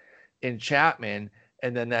shit in Chapman,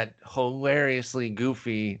 and then that hilariously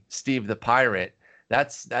goofy Steve the Pirate.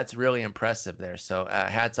 That's really impressive there. So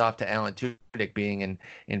hats off to Alan Tudyk being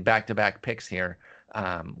in back-to-back picks here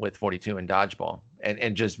with 42 and Dodgeball,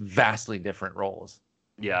 and just vastly different roles.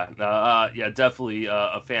 Yeah, definitely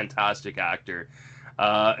a fantastic actor.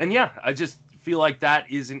 And yeah, I just feel like that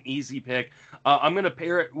is an easy pick. I'm gonna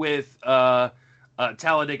pair it with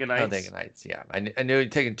Talladega Nights. Talladega Nights, yeah. I knew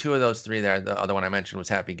you'd taken two of those three there. The other one I mentioned was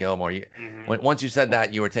Happy Gilmore. Once you said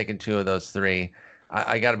that, you were taking two of those three.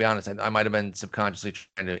 I got to be honest, I might have been subconsciously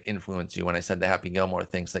trying to influence you when I said the Happy Gilmore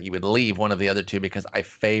things, that you would leave one of the other two because I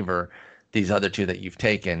favor these other two that you've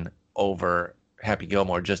taken over Happy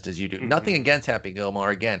Gilmore, just as you do. Nothing against Happy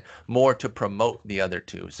Gilmore. Again, more to promote the other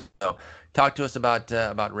two. So talk to us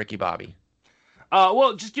about Ricky Bobby.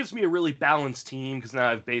 Well, it just gives me a really balanced team because now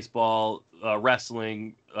I have baseball,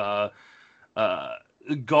 wrestling,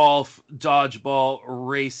 golf, dodgeball,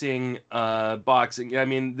 racing, boxing. I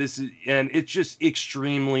mean, it's just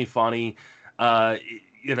extremely funny.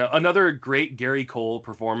 Another great Gary Cole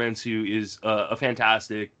performance, who is a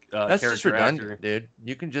fantastic That's just character redundant, actor. dude.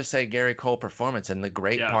 You can just say Gary Cole performance, and the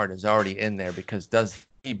great part is already in there, because does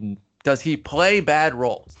he play bad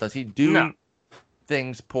roles? Does he do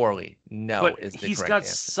things poorly? No, but is the he's correct got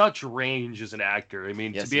answer. such range as an actor. I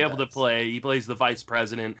mean, Yes, to be he able to does. he plays the vice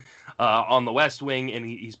president on The West Wing, and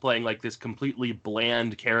he's playing like this completely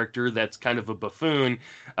bland character that's kind of a buffoon.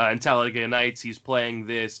 In Talladega Nights, he's playing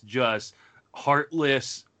this just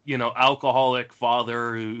heartless, alcoholic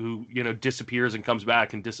father who disappears and comes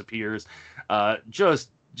back and disappears. I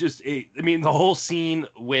mean, the whole scene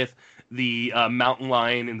with the mountain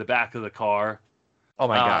lion in the back of the car. Oh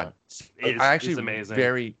my God. Is I actually amazing.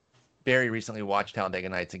 very, very recently watched Talladega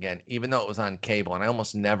Nights again, even though it was on cable, and I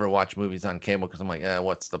almost never watch movies on cable because I'm like,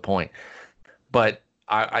 what's the point? But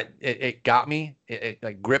it got me. It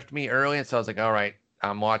like gripped me early, and so I was like, all right,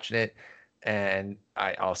 I'm watching it, and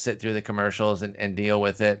I'll sit through the commercials and deal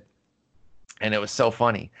with it, and it was so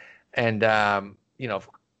funny. And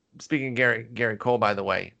speaking of Gary Cole, by the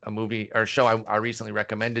way, a movie or show I recently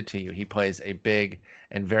recommended to you, he plays a big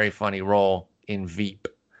and very funny role in Veep.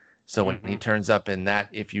 So when he turns up in that,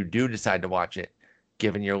 if you do decide to watch it,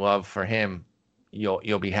 given your love for him,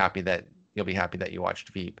 you'll be happy that you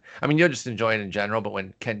watched Veep. I mean, you'll just enjoy it in general, but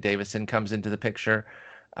when Kent Davison comes into the picture,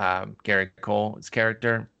 Gary Cole's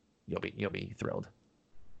character, you'll be thrilled.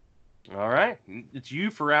 All right, it's you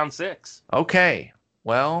for round 6. Okay,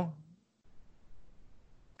 well,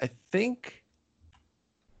 I think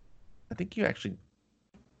you actually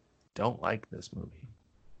don't like this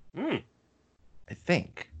movie. I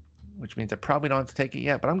think, which means I probably don't have to take it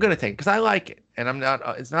yet, but I'm going to take it because I like it. And I'm not,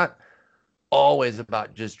 it's not always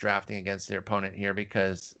about just drafting against their opponent here,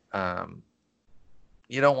 because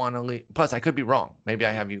you don't want to leave. Plus, I could be wrong. Maybe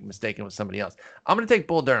I have you mistaken with somebody else. I'm going to take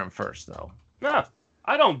Bull Durham first, though. No,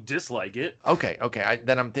 I don't dislike it. Okay.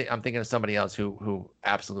 Then I'm thinking of somebody else who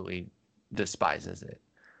absolutely despises it.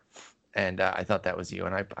 And I thought that was you,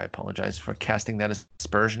 and I apologize for casting that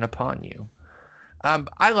aspersion upon you.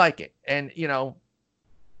 I like it, and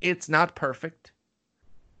it's not perfect,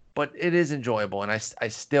 but it is enjoyable, and I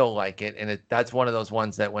still like it. And that's one of those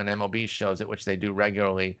ones that when MLB shows it, which they do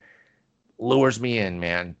regularly, lures me in,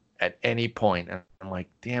 man, at any point. And I'm like,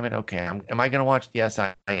 damn it, okay, am I gonna watch? Yes,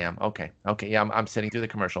 I am. Okay, yeah, I'm sitting through the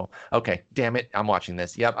commercial. Okay, damn it, I'm watching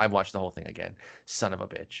this. Yep, I've watched the whole thing again. Son of a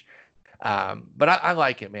bitch. But I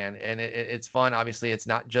like it, man, and it's fun. Obviously, it's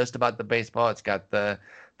not just about the baseball. It's got the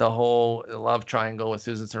whole love triangle with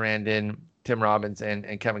Susan Sarandon, Tim Robbins,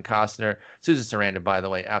 and Kevin Costner. Susan Sarandon, by the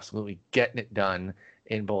way, absolutely getting it done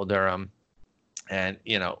in Bull Durham. And,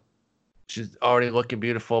 she's already looking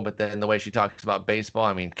beautiful, but then the way she talks about baseball,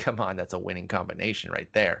 I mean, come on, that's a winning combination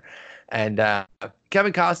right there. And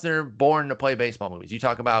Kevin Costner, born to play baseball movies. You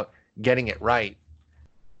talk about getting it right.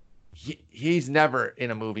 He's never in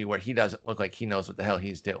a movie where he doesn't look like he knows what the hell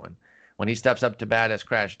he's doing. When he steps up to bat as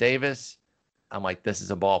Crash Davis, I'm like, this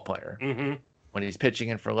is a ball player. When he's pitching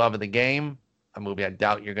in For Love of the Game, a movie I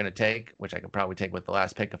doubt you're going to take, which I could probably take with the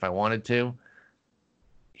last pick if I wanted to,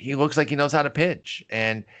 he looks like he knows how to pitch.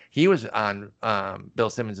 And he was on Bill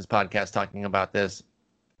Simmons' podcast talking about this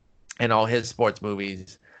and all his sports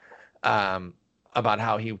movies, about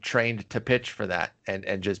how he trained to pitch for that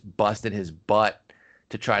and just busted his butt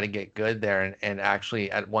to try to get good there. And actually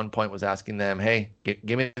at one point was asking them, hey,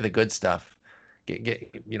 give me the good stuff.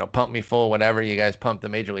 Pump me full, whatever you guys pump the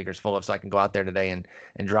major leaguers full of, so I can go out there today and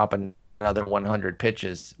drop another 100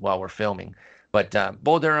 pitches while we're filming. But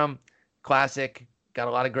Bull Durham, classic, got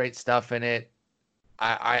a lot of great stuff in it.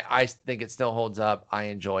 I think it still holds up. I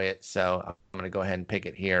enjoy it, so I'm going to go ahead and pick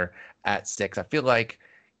it here at 6. I feel like,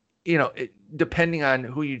 depending on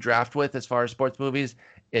who you draft with as far as sports movies,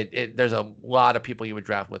 there's a lot of people you would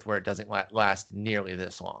draft with where it doesn't last nearly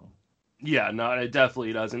this long. Yeah, no, it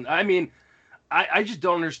definitely doesn't. I mean, I just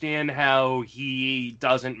don't understand how he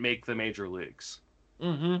doesn't make the major leagues.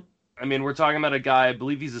 Mm-hmm. I mean, we're talking about a guy, I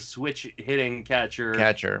believe he's a switch hitting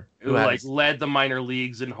catcher who led the minor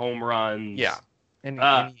leagues in home runs. Yeah. And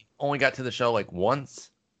he only got to the show like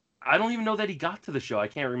once. I don't even know that he got to the show. I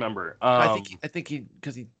can't remember. I think he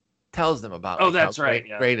because he tells them about that's how right,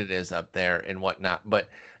 great it is up there and whatnot. But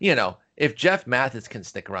if Jeff Mathis can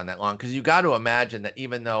stick around that long, because you got to imagine that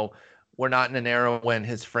even though we're not in an era when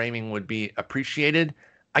his framing would be appreciated,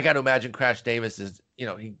 I got to imagine Crash Davis is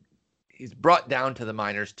he's brought down to the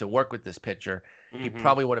minors to work with this pitcher. Mm-hmm. He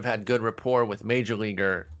probably would have had good rapport with major league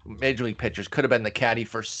pitchers. Could have been the caddy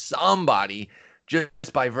for somebody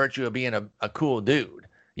just by virtue of being a cool dude,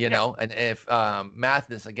 know. And if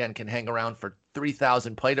Mathis again can hang around for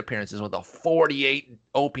 3,000 plate appearances with a 48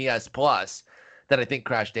 OPS plus, then I think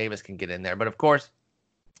Crash Davis can get in there. But of course,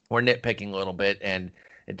 we're nitpicking a little bit, and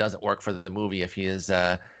it doesn't work for the movie if he is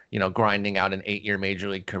grinding out an 8-year major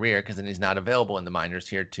league career, because then he's not available in the minors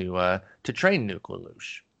here to train Nuke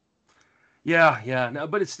LaLoosh. Yeah, no,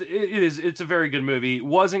 but it's a very good movie. It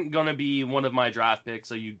wasn't gonna be one of my draft picks,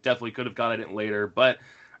 so you definitely could have got it in later. But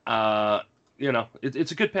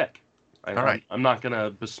it's a good pick. All right, I'm not gonna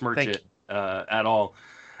besmirch it at all.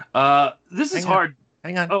 This is hard.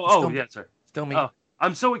 Hang on. Yeah, sorry. Still me. Oh,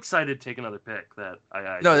 I'm so excited to take another pick that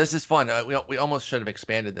I No, this is fun. We almost should have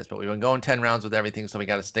expanded this, but we've been going 10 rounds with everything, so we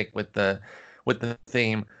got to stick with the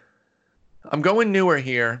theme. I'm going newer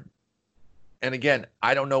here. And again,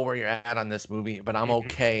 I don't know where you're at on this movie, but I'm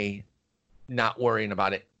okay not worrying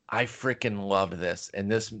about it. I freaking loved this.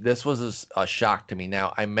 And this was a shock to me.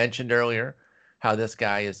 Now, I mentioned earlier how this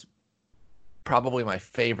guy is probably my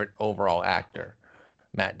favorite overall actor,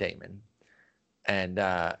 Matt Damon. And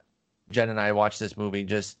Jen and I watched this movie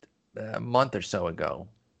just a month or so ago.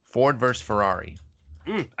 Ford vs. Ferrari.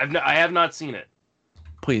 I have not seen it.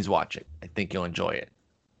 Please watch it. I think you'll enjoy it.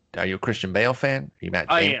 Are you a Christian Bale fan? Are you Matt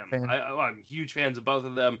Damon fan? I'm huge fans of both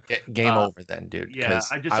of them. Game over then, dude. Yeah,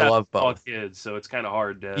 I love both kids, so it's kind of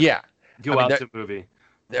hard to go out to a movie.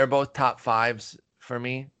 They're both top 5s for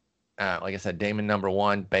me. Like I said, Damon number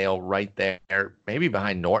 1, Bale right there, maybe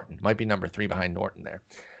behind Norton. Might be number 3 behind Norton there.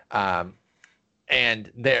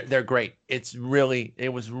 And they're great. It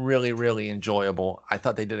was really, really enjoyable. I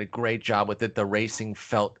thought they did a great job with it. The racing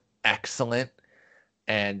felt excellent.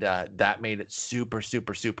 And that made it super,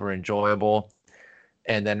 super, super enjoyable.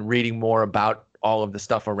 And then reading more about all of the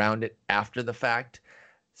stuff around it after the fact.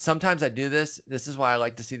 Sometimes I do this. This is why I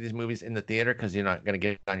like to see these movies in the theater, because you're not going to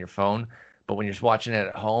get it on your phone. But when you're watching it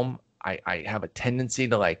at home, I have a tendency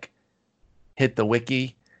to like hit the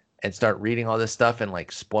wiki and start reading all this stuff and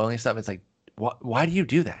like spoiling stuff. It's like, why do you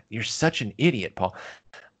do that? You're such an idiot, Paul.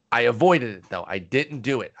 I avoided it, though. I didn't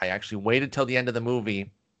do it. I actually waited till the end of the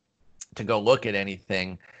movie to go look at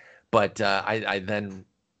anything, but I then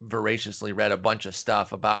voraciously read a bunch of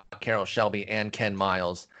stuff about Carroll Shelby and Ken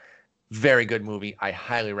Miles. Very good movie. I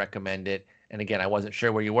highly recommend it. And again, I wasn't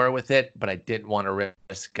sure where you were with it, but I didn't want to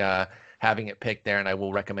risk having it picked there, and I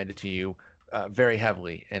will recommend it to you very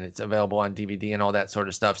heavily. And it's available on DVD and all that sort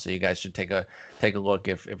of stuff, so you guys should take a look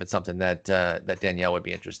if it's something that Danielle would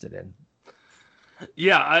be interested in.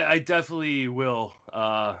 Yeah, I definitely will.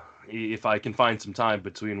 If I can find some time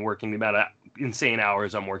between working the amount of insane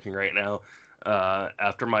hours I'm working right now,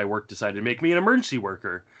 after my work decided to make me an emergency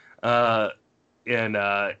worker,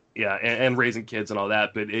 and raising kids and all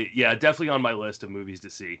that. But definitely on my list of movies to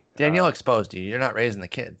see. Danielle exposed you. You're not raising the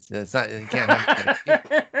kids. It's not. You can't have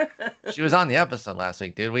kids. She was on the episode last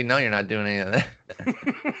week, dude. We know you're not doing any of that.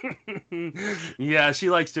 Yeah, she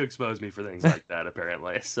likes to expose me for things like that,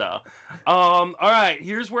 apparently. So, all right.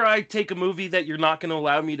 Here's where I take a movie that you're not going to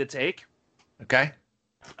allow me to take. Okay.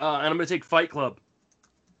 And I'm going to take Fight Club.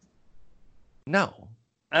 No.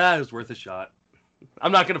 It was worth a shot.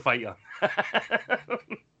 I'm not going to fight you.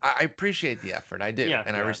 I appreciate the effort. I do.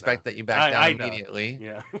 And I respect that you backed down immediately.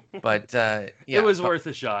 Yeah. But, it was worth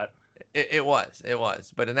a shot. It was.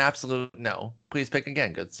 But an absolute no. Please pick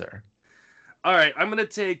again, good sir. All right. I'm going to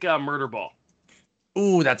take Murderball.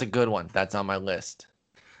 Ooh, that's a good one. That's on my list.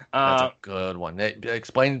 That's a good one.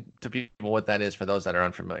 Explain to people what that is for those that are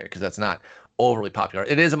unfamiliar, because that's not overly popular.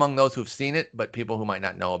 It is among those who've seen it, but people who might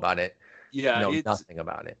not know about it know nothing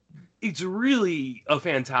about it. It's really a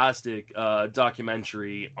fantastic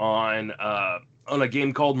documentary on on a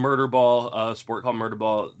game called Murder Ball, a sport called Murder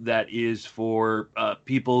Ball that is for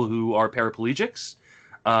people who are paraplegics.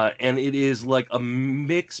 And it is like a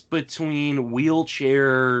mix between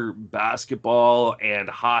wheelchair basketball and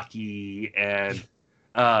hockey, and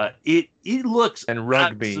it looks And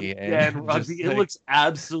rugby and rugby. just It like, looks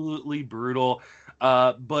absolutely brutal.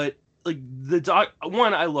 But like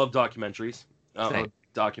I love documentaries. I'm a same.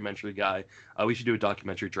 documentary guy. We should do a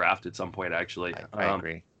documentary draft at some point, actually. I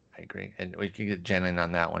agree. I agree. And we can get Jen in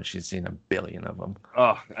on that one. She's seen a billion of them.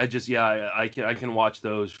 Oh, I can watch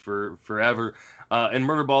those for forever. And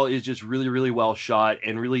Murderball is just really, really well shot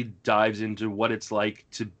and really dives into what it's like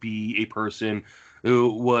to be a person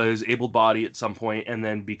who was able-bodied at some point, and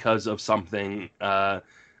then because of something,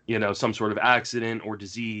 some sort of accident or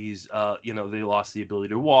disease, they lost the ability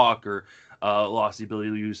to walk, or lost the ability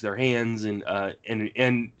to use their hands, and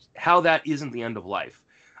how that isn't the end of life.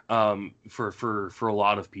 For a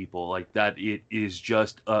lot of people, like that, it is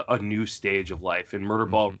just a new stage of life, and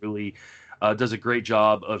Murderball really does a great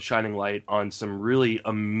job of shining light on some really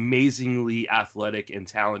amazingly athletic and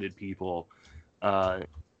talented people,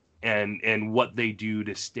 and what they do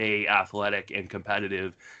to stay athletic and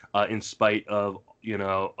competitive in spite of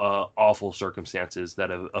awful circumstances that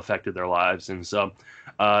have affected their lives. And so,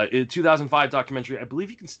 in 2005 documentary, I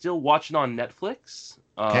believe you can still watch it on Netflix.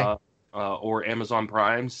 Okay. Or Amazon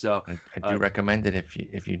Prime. So I do recommend it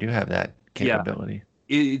if you do have that capability.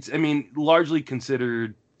 Yeah, it's largely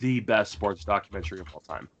considered the best sports documentary of all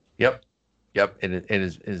time. Yep. It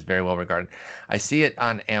is very well regarded. I see it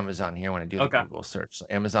on Amazon here when I do the Google search. So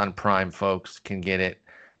Amazon Prime folks can get it.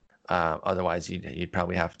 Otherwise, you'd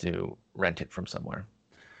probably have to rent it from somewhere.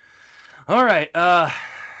 All right.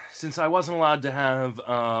 Since I wasn't allowed to have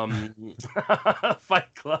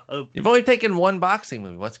Fight Club. You've only taken one boxing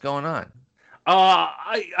movie. What's going on?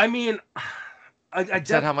 I mean, I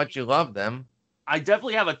said how much you love them. I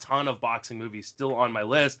definitely have a ton of boxing movies still on my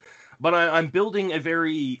list, but I'm building a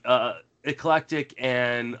very eclectic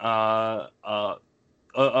and a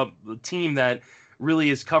team that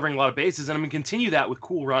really is covering a lot of bases, and I'm going to continue that with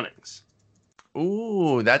Cool Runnings.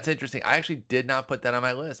 Ooh, that's interesting. I actually did not put that on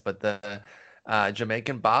my list, but the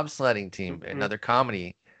Jamaican bobsledding team, another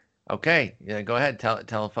comedy. Okay, yeah, go ahead.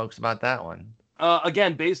 Tell folks about that one.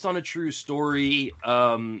 Again, based on a true story,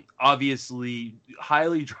 obviously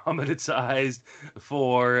highly dramatized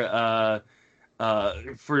for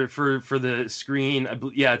the screen.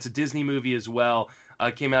 It's a Disney movie as well.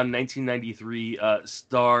 Came out in 1993.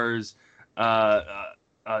 Stars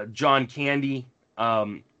John Candy.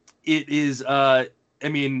 It is. For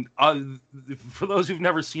those who've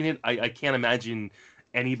never seen it, I can't imagine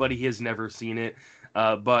anybody has never seen it.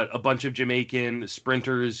 But a bunch of Jamaican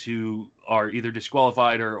sprinters who are either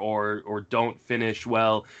disqualified or don't finish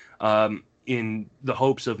well, in the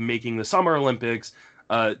hopes of making the Summer Olympics,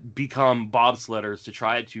 become bobsledders to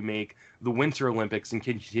try to make the Winter Olympics and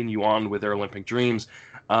continue on with their Olympic dreams.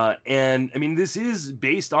 This is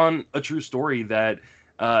based on a true story that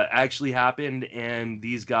actually happened, and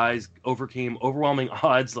these guys overcame overwhelming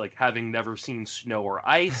odds, like having never seen snow or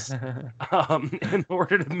ice, in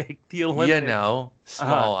order to make the Olympics.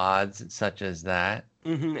 Small odds such as that.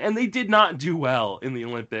 And they did not do well in the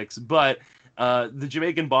Olympics, but the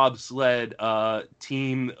Jamaican bobsled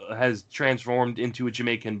team has transformed into a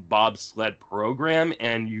Jamaican bobsled program,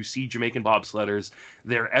 and you see Jamaican bobsledders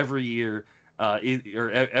there every year.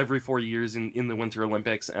 Every 4 years in the Winter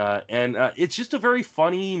Olympics, and it's just a very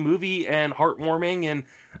funny movie and heartwarming. And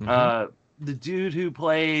the dude who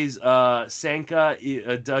plays Sanka,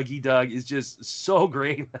 Dougie Doug, is just so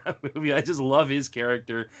great in that movie. I just love his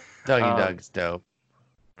character. Dougie Doug's dope.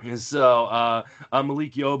 So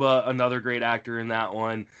Malik Yoba, another great actor in that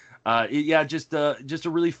one. Just a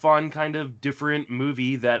really fun kind of different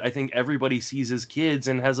movie that I think everybody sees as kids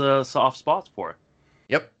and has a soft spot for.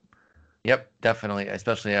 Yep, definitely.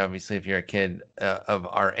 Especially, obviously, if you're a kid of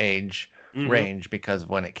our age range, because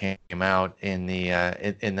when it came out in the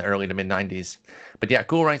early to mid '90s. But yeah,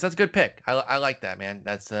 Cool Runnings. That's a good pick. I like that, man.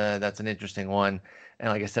 That's an interesting one. And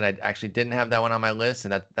like I said, I actually didn't have that one on my list,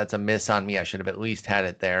 and that's a miss on me. I should have at least had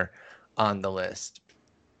it there on the list.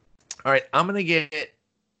 All right, I'm gonna get,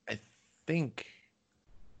 I think,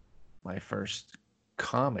 my first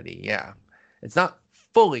comedy. Yeah, it's not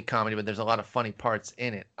fully comedy, but there's a lot of funny parts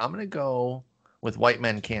in it. I'm gonna go with White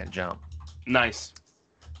Men Can't Jump. Nice.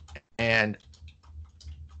 And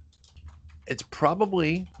it's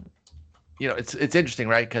probably, it's interesting,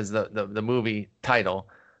 right? Because the movie title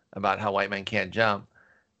about how white men can't jump,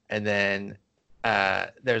 and then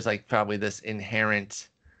there's like probably this inherent.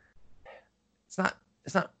 It's not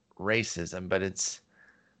racism, but it's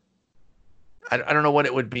I don't know what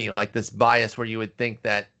it would be, like this bias where you would think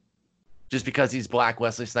that just because he's black,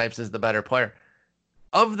 Wesley Snipes is the better player.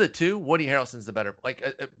 Of the two, Woody Harrelson's the better.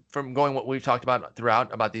 Like from going what we've talked about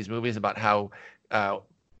throughout about these movies about how uh,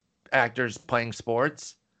 actors playing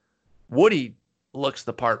sports, Woody looks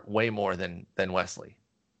the part way more than Wesley.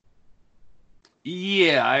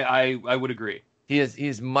 Yeah, I would agree.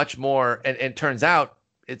 He's much more, and it turns out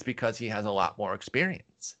it's because he has a lot more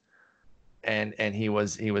experience, and he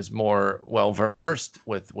was more well versed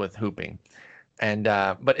with hooping, and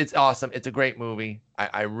but it's awesome. It's a great movie.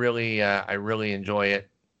 I really enjoy it.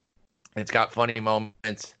 It's got funny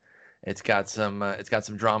moments. It's got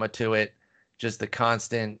some drama to it. Just the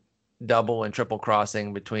constant double and triple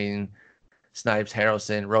crossing between Snipes,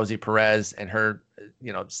 Harrelson, Rosie Perez, and her,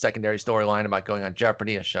 secondary storyline about going on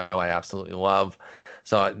Jeopardy, a show I absolutely love.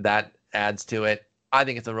 So that adds to it. I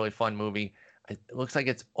think it's a really fun movie. It looks like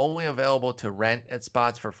it's only available to rent at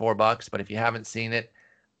spots for $4, but if you haven't seen it,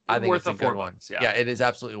 I think it's a good one. Yeah, it is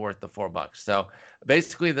absolutely worth the $4. So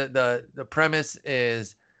basically, the premise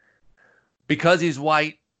is because he's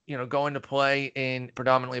white, going to play in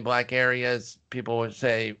predominantly black areas, people would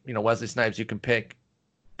say, Wesley Snipes, you can pick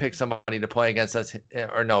somebody to play against us,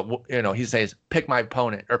 or no, he says, pick my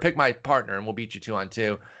opponent or pick my partner and we'll beat you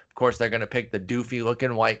 2-on-2. Of course, they're going to pick the doofy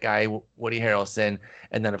looking white guy, Woody Harrelson.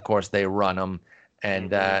 And then of course they run him and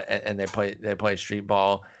they play street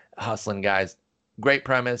ball, hustling guys. Great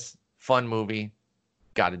premise, fun movie.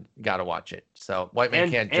 Gotta watch it. So White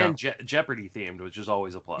Man Can't Jump. And Jeopardy themed, which is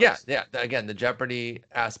always a plus. Yeah. Again, the Jeopardy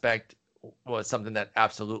aspect was something that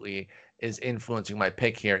absolutely is influencing my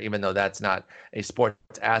pick here, even though that's not a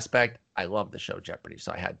sports aspect. I love the show Jeopardy,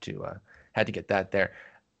 so I had to get that there.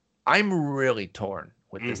 I'm really torn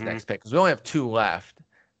with this next pick because we only have 2 left,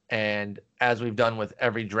 and as we've done with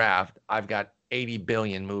every draft, I've got 80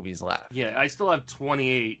 billion movies left. Yeah, I still have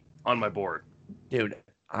 28 on my board. Dude,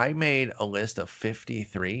 I made a list of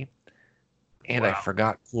 53, and I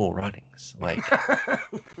forgot Cool Runnings. Like,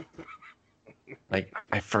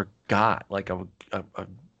 I forgot like a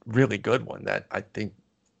really good one that I think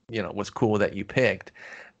was cool that you picked,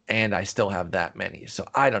 and I still have that many. So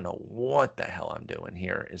I don't know what the hell I'm doing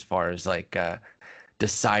here as far as like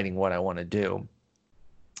deciding what I want to do.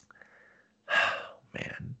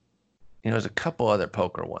 Man, there's a couple other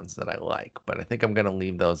poker ones that I like, but I think I'm gonna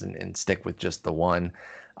leave those and stick with just the one.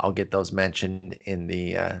 I'll get those mentioned in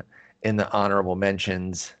the honorable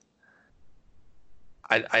mentions.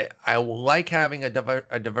 I like having a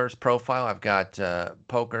diverse profile. I've got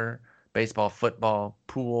poker, baseball, football,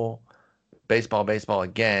 pool, baseball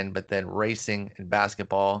again, but then racing and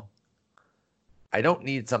basketball. I don't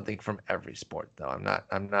need something from every sport though.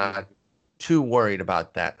 I'm not too worried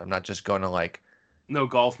about that. I'm not just going to like no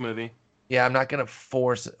golf movie. Yeah, I'm not going to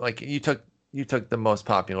force like you took the most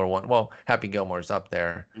popular one. Well, Happy Gilmore's up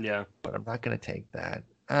there. Yeah. But I'm not going to take that.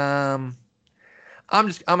 I'm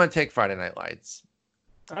going to take Friday Night Lights.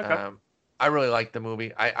 Okay. I really like the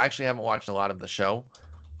movie. I actually haven't watched a lot of the show.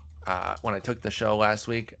 When I took the show last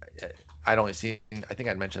week, I think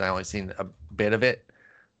I'd mentioned I only seen a bit of it,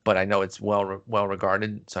 but I know it's well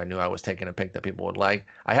regarded, so I knew I was taking a pick that people would like.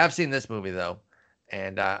 I have seen this movie though,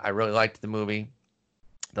 and I really liked the movie.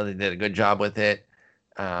 Thought they did a good job with it.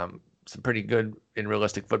 Some pretty good in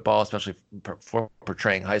realistic football, especially for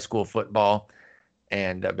portraying high school football.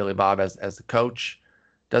 And Billy Bob as the coach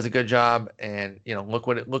does a good job. And look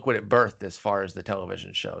what it birthed as far as the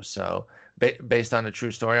television show. So based on a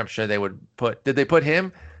true story, I'm sure they would put. Did they put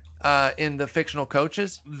him in the fictional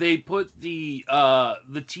coaches? They put the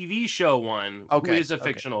TV show one, who is a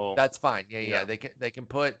fictional. That's fine. Yeah. They can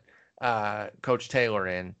put Coach Taylor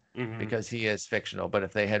in because he is fictional. But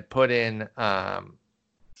if they had put in,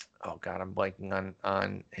 oh God, I'm blanking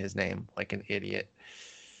on his name like an idiot.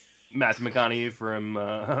 Matthew McConaughey from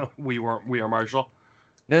We Are Marshall.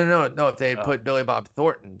 No. If they had put Billy Bob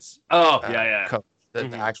Thornton's coach,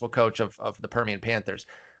 the actual coach of the Permian Panthers,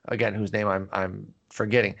 again, whose name I'm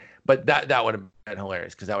forgetting, but that would have been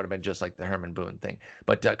hilarious because that would have been just like the Herman Boone thing.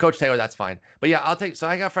 But Coach Taylor, that's fine. But yeah, I'll take. So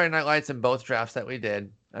I got Friday Night Lights in both drafts that we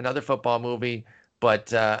did. Another football movie,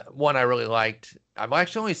 but one I really liked. I've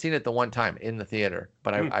actually only seen it the one time in the theater,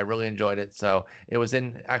 but I really enjoyed it. So it was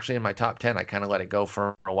actually in my top 10. I kind of let it go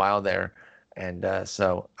for a while there, and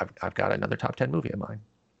so I've got another top 10 movie of mine.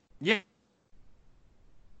 Yeah.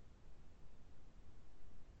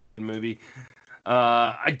 Movie.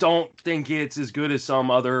 I don't think it's as good as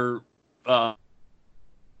some other that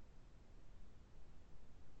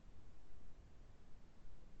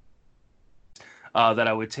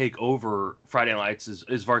I would take over Friday Night Lights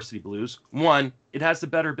is Varsity Blues. One, it has the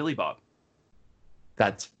better Billy Bob.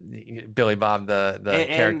 That's Billy Bob, the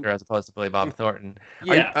And character, as opposed to Billy Bob Thornton.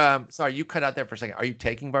 Are you, yeah, sorry, you cut out there for a second. Are you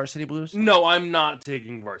taking Varsity Blues? no, I'm not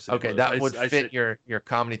taking Varsity Okay, Blues. that would I said, fit your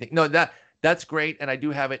comedy thing. No, that's great, and I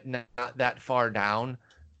do have it not that far down.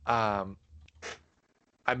 Um,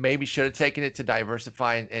 I maybe should have taken it to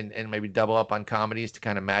diversify and maybe double up on comedies to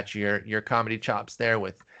kind of match your comedy chops there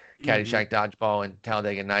with mhm. Caddyshack, Dodgeball, and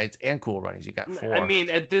Talladega Nights, and Cool Runnings. You got I four. mean,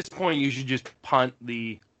 at this point, you should just punt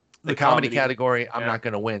The the comedy comedy. category, I'm Yeah, not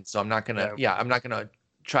going to win, so I'm not going to. yeah. Yeah, I'm not going to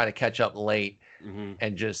try to catch up late Hmm.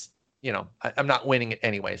 and just I'm not winning it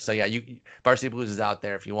anyway. So yeah, Varsity Blues is out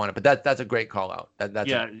there if you want it, but that's a great call out. That's an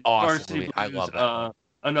Yeah, awesome Varsity movie. I Blues. love that movie.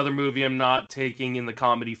 Another movie I'm not taking in the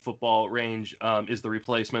comedy football range is The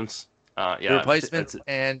Replacements. The Yeah, Replacements, that's it.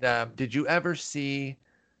 and did you ever see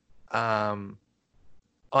um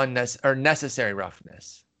Necessary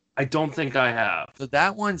Roughness? I don't think I have. So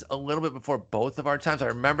that one's a little bit before both of our times. I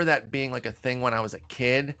remember that being like a thing when I was a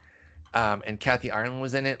kid, and Kathy Ireland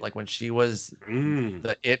was in it, like when she was Mm.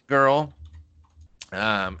 the it girl,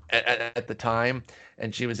 at the time,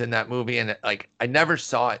 and she was in that movie. And like I never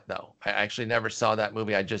saw it though. I actually never saw that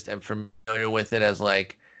movie. I just am familiar with it as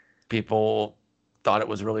like people thought it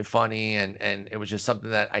was really funny, and it was just something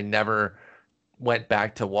that I never went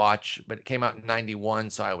back to watch. But it came out in 91,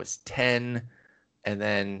 so I was 10. And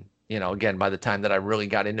then, again, by the time that I really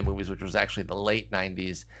got into movies, which was actually the late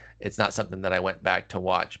 90s, it's not something that I went back to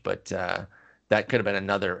watch. But that could have been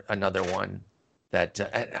another one that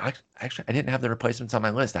actually I didn't have the Replacements on my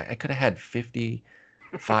list. I could have had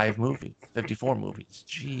 55 movies, 54 movies.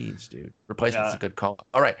 Jeez, dude. Replacements is Yeah, a good call.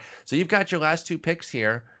 All right. So you've got your last two picks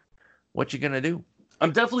here. What you gonna do?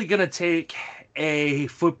 I'm definitely gonna take a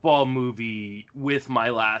football movie with my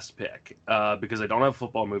last pick because I don't have a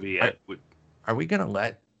football movie Are, yet. are we gonna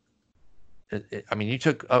let I mean, you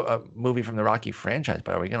took a movie from the Rocky franchise,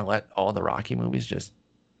 but are we going to let all the Rocky movies just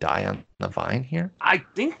die on the vine here? I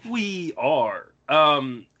think we are.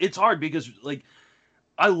 It's hard because like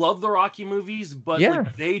I love the Rocky movies, but Yeah.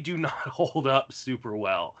 like they do not hold up super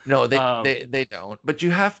well. No, Um, they don't. But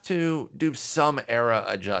you have to do some era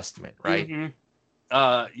adjustment, right? mhm.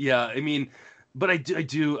 Yeah, I mean, but I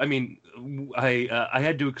do. I mean, I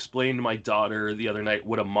had to explain to my daughter the other night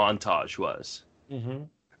what a montage was. Mm-hmm.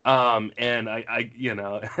 And and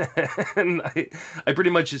I pretty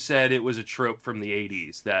much just said it was a trope from the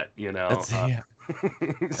 '80s that Yeah.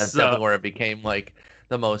 That's so definitely where it became like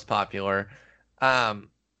the most popular. Um,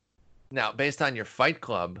 Now, based on your Fight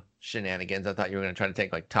Club shenanigans, I thought you were going to try to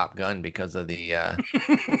take like Top Gun because of the that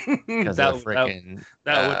freaking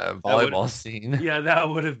that would volleyball scene. yeah, that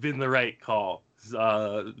would have been the right call.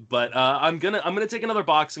 But I'm gonna take another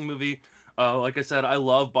boxing movie. Like I said, I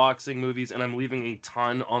love boxing movies, and I'm leaving a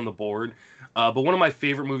ton on the board. But one of my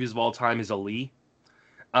favorite movies of all time is Ali,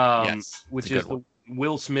 Yes, it's a which good is one. the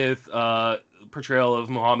Will Smith portrayal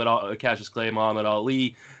of Cassius Clay, Muhammad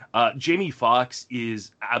Ali. Jamie Foxx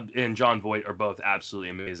and John Voight are both absolutely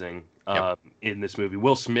amazing Yep. in this movie.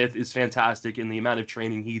 Will Smith is fantastic in the amount of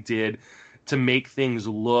training he did to make things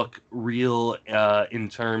look real in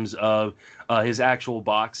terms of his actual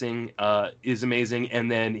boxing is amazing, and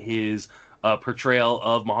then his portrayal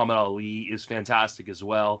of Muhammad Ali is fantastic as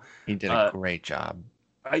well. He did a Uh, great job.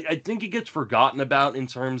 I think it gets forgotten about in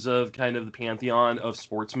terms of kind of the pantheon of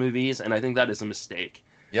sports movies, and I think that is a mistake.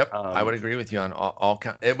 Yep, I would Um, agree with you on all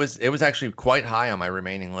count. It was actually quite high on my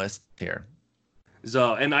remaining list here.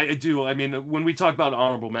 and I do. I mean, when we talk about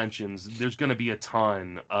honorable mentions, there's going to be a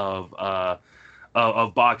ton of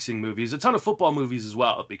boxing movies, a ton of football movies as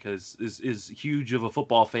well, because is huge of a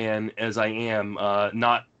football fan as I am,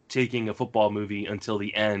 not taking a football movie until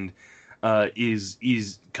the end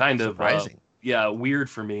is kind of Surprising. yeah, weird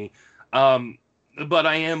for me. Um, but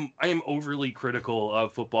I am overly critical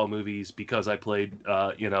of football movies because I played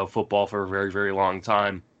football for a very very long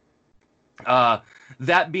time. Uh,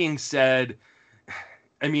 that being said,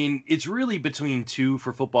 I mean it's really between two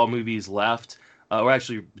for football movies left, or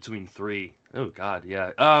actually between three. Oh God,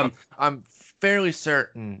 yeah. I'm fairly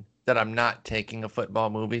certain that I'm not taking a football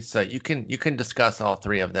movie, so you can discuss all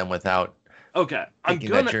three of them without Okay, I'm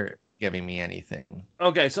thinking that gonna. you're giving me anything.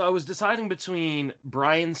 Okay, so I was deciding between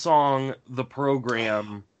Brian Song, The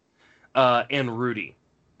Program, and Rudy.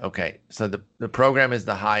 Okay, so the program is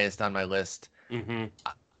the highest on my list, Hmm.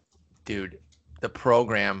 dude. The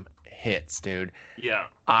program hits, dude. Yeah.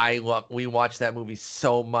 We watched that movie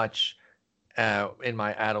so much in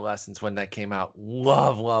my adolescence when that came out.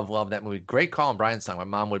 Love that movie. Great call on Brian's song. My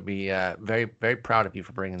mom would be very, very proud of you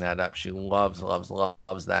for bringing that up. She loves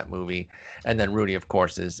that movie. And then Rudy, of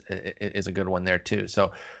course, is a good one there too.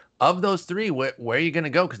 So of those three, where are you going to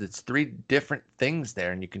go? Because it's three different things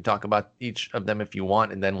there, and you can talk about each of them if you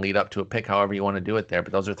want, and then lead up to a pick however you want to do it there.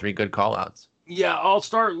 But those are three good call outs. Yeah, I'll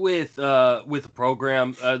start with the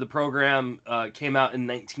program. The program came out in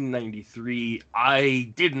 1993.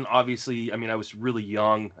 I didn't obviously. I mean, I was really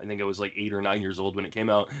young. I think I was like 8 or 9 years old when it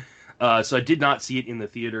came out. So I did not see it in the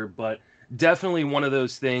theater, but definitely one of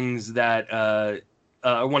those things that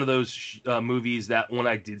one of those movies that when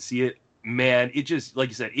I did see it, man, it just, like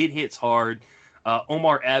you said, it hits hard.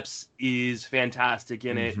 Omar Epps is fantastic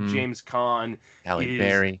in it. James Caan, Halle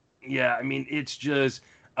Berry. Yeah, I mean, it's just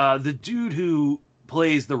the dude who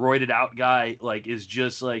plays the roided out guy, like, is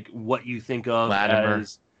just like what you think of Latimer.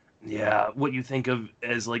 as, yeah, what you think of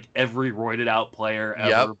as like every roided out player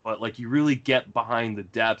ever. But like you really get behind the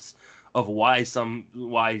depths of why some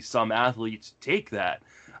athletes take that.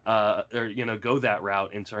 Or, you know, go that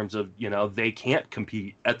route in terms of, you know, they can't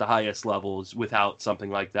compete at the highest levels without something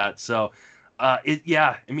like that. So, I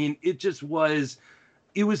mean, it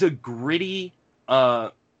was a gritty,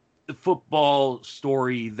 football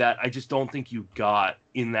story that I just don't think you got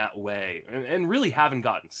in that way, and really haven't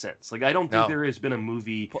gotten since. Like, I don't think there has been a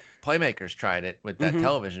movie. Playmakers tried it with that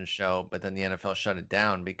television show, but then the NFL shut it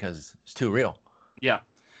down because it's too real. Yeah.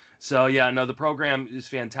 So, yeah, no, the program is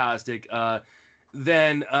fantastic.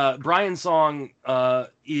 Then Brian's Song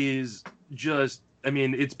is just, I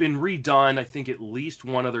mean, it's been redone, I think, at least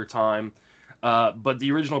one other time. But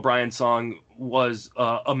the original Brian Song was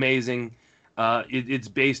amazing. It's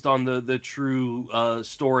based on the true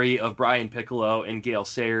story of Brian Piccolo and Gale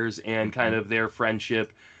Sayers and kind of their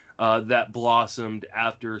friendship that blossomed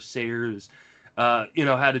after Sayers,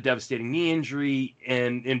 had a devastating knee injury,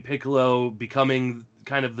 and Piccolo becoming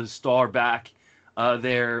kind of the star back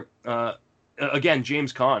there. Again,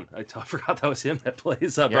 James Caan. I forgot that was him that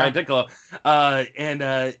plays Brian Piccolo. And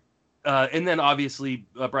then obviously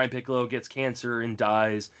Brian Piccolo gets cancer and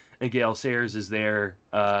dies, and Gale Sayers is there.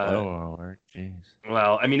 Jeez.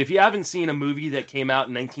 Well, I mean, if you haven't seen a movie that came out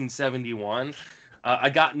in 1971,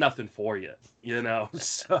 I got nothing for you, you know.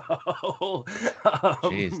 So,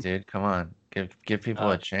 jeez, dude, come on, give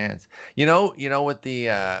people a chance. You know what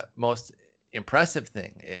the most impressive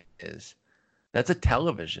thing is? That's a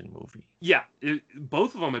television movie. Yeah,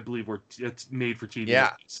 both of them, I believe, it's made for TV.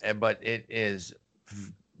 Yeah, but it is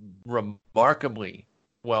remarkably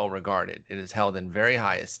well regarded. It is held in very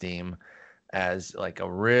high esteem as like a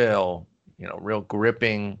real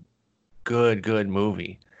gripping, good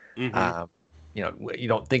movie. You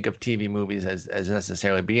don't think of TV movies as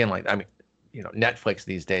necessarily being like, I mean, Netflix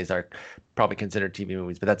these days are probably considered TV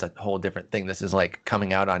movies, but that's a whole different thing. This is like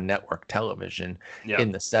coming out on network television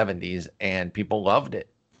in the 70s, and people loved it.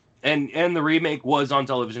 And the remake was on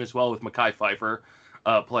television as well with Mekhi Phifer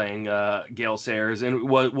playing Gale Sayers, and it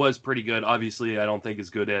was pretty good. Obviously, I don't think as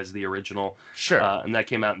good as the original. Sure. And that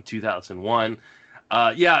came out in 2001.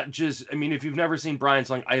 I mean, if you've never seen Brian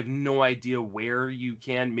Song, I have no idea where you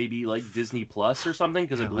can, maybe like Disney Plus or something,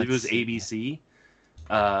 because I believe it was ABC.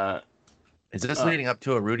 Is this leading up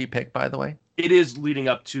to a Rudy pick, by the way? It is leading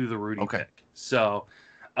up to the Rudy pick. So,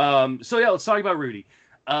 let's talk about Rudy.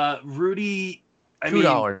 Rudy,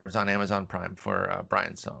 $2 on Amazon Prime for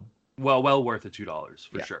Brian's Song. Well worth the $2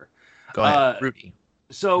 for sure. Go ahead, Rudy.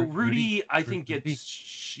 So Rudy, I think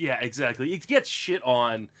gets exactly. It gets shit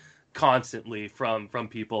on constantly from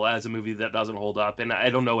people as a movie that doesn't hold up, and I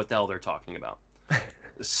don't know what the hell they're talking about.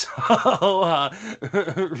 So,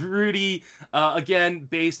 Rudy, again,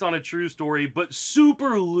 based on a true story, but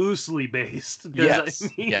super loosely based. Yes. I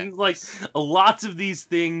mean, like, lots of these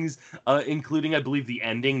things, including, I believe, the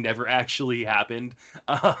ending, never actually happened.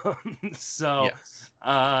 I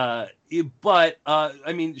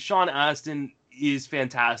mean, Sean Astin is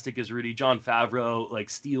fantastic as Rudy. Jon Favreau,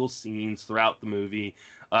 like, steals scenes throughout the movie.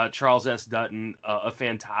 Charles S. Dutton, a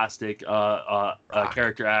fantastic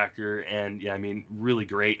character actor, and I mean, really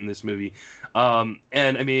great in this movie. And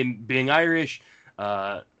I mean, being Irish,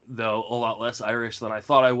 though a lot less Irish than I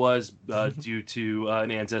thought I was, due to an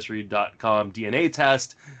Ancestry.com DNA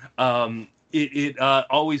test, it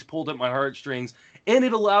always pulled at my heartstrings. And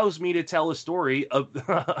it allows me to tell a story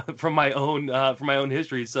from my own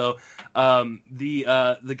history. So,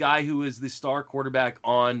 the guy who is the star quarterback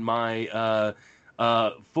on my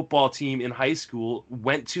football team in high school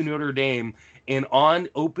went to Notre Dame, and on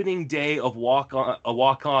opening day of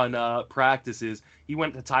walk-on practices, he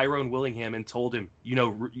went to Tyrone Willingham and told him,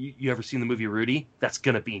 you ever seen the movie Rudy? That's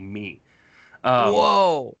gonna be me.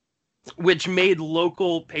 Whoa! Which made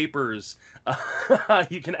local papers.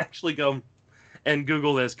 You can actually go and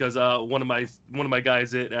Google this because one of my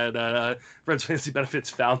guys at Friends Fantasy Benefits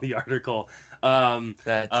found the article.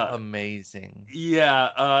 That's amazing.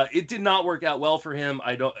 Yeah, it did not work out well for him.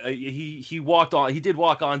 I don't. He walked on. He did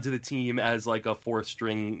walk onto the team as like a fourth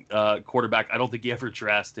string quarterback. I don't think he ever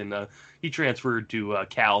dressed, and he transferred to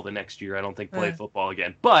Cal the next year. I don't think played football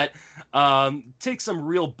again. But takes some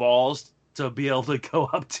real balls to be able to go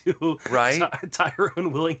up to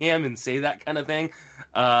Tyrone Willingham and say that kind of thing.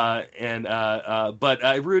 But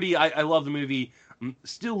Rudy, I love the movie.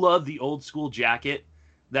 Still love the old school jacket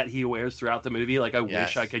that he wears throughout the movie. Like, I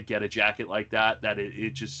wish I could get a jacket like that.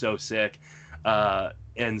 It's just so sick.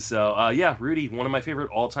 And so, yeah, Rudy, one of my favorite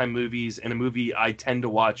all-time movies, and a movie I tend to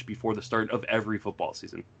watch before the start of every football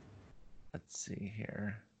season. Let's see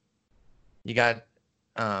here. You got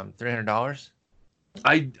 $300?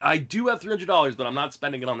 I do have $300, but I'm not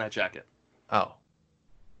spending it on that jacket. Oh,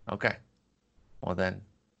 okay. Well, then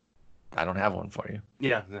I don't have one for you.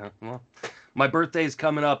 Yeah. Well, my birthday's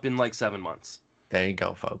coming up in like 7 months. There you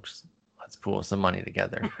go, folks. Let's pool some money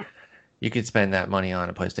together. You could spend that money on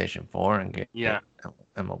a PlayStation 4 and get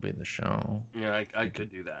MLB The Show. Yeah, I could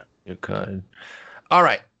do that. You could. All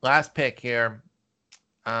right, last pick here.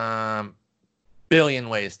 Billion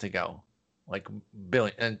ways to go. Like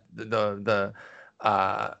billion. And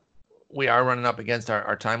we are running up against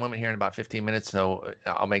our time limit here in about 15 minutes, so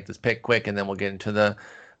I'll make this pick quick, and then we'll get into the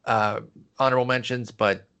honorable mentions.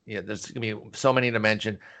 But yeah, there's going to be so many to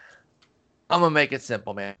mention. I'm going to make it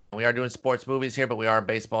simple, man. We are doing sports movies here, but we are a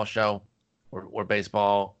baseball show. We're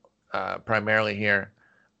baseball primarily here.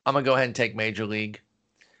 I'm going to go ahead and take Major League.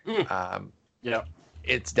 Yeah.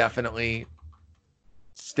 It's definitely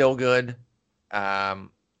still good. And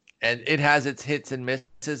it has its hits and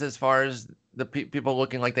misses as far as the people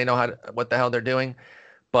looking like they know what the hell they're doing.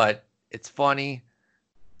 But it's funny.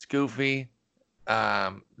 It's goofy.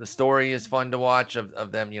 The story is fun to watch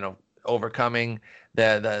of them, overcoming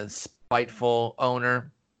the spiteful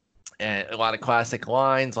owner, and a lot of classic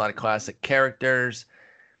lines, a lot of classic characters.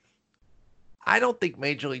 I don't think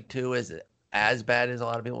Major League 2 is as bad as a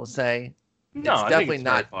lot of people say. No, it's definitely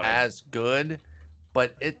not as good,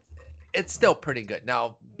 but it's still pretty good.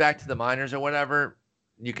 Now, back to the minors or whatever,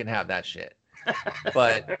 you can have that shit.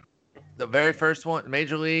 But the very first one,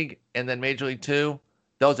 Major League, and then Major League 2,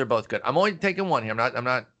 those are both good. I'm only taking one here. I'm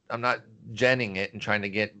not genning it and trying to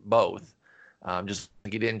get both. Just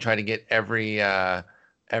like you didn't try to get every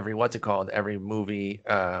what's it called? Every movie,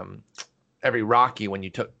 every Rocky when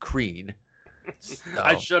you took Creed. So,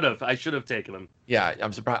 I should have taken them. Yeah,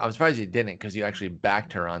 I'm surprised you didn't, because you actually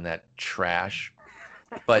backed her on that trash.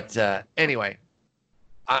 But anyway,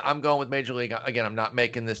 I'm going with Major League. Again, I'm not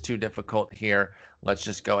making this too difficult here. Let's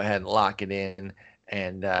just go ahead and lock it in.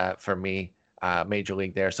 And for me, Major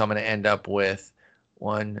League there. So I'm going to end up with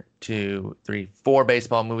 1, 2, 3, 4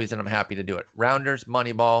 baseball movies, and I'm happy to do it. Rounders,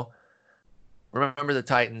 Moneyball, Remember the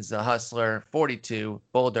Titans, The Hustler, 42,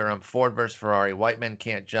 Bull Durham, Ford vs. Ferrari, White Men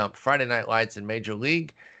Can't Jump, Friday Night Lights, and Major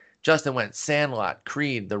League. Justin went Sandlot,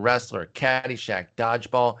 Creed, The Wrestler, Caddyshack,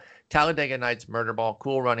 Dodgeball, Talladega Nights, Murderball,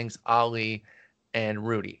 Cool Runnings, Ali, and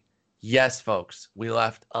Rudy. Yes, folks, we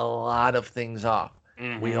left a lot of things off.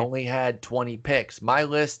 Mm-hmm. We only had 20 picks. My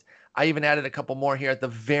list, I even added a couple more here at the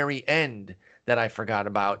very end that I forgot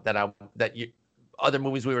about, other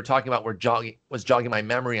movies we were talking about was jogging my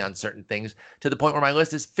memory on certain things, to the point where my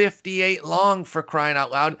list is 58 long, for crying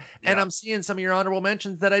out loud. Yeah. And I'm seeing some of your honorable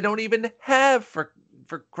mentions that I don't even have, for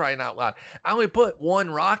crying out loud. I only put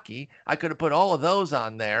one Rocky. I could have put all of those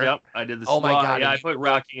on there. Yep, I did this. Oh my God. Yeah, I put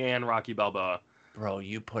Rocky and Rocky Balboa. Bro,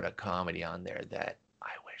 you put a comedy on there that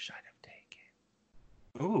I wish I'd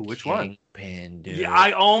have taken. Ooh, which one? Kingpin, dude. Yeah,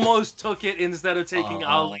 I almost took it instead of taking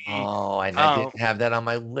Ali. Oh, and I didn't have that on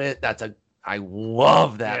my list. I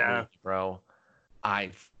love that movie, bro. I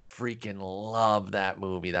freaking love that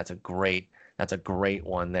movie. That's a great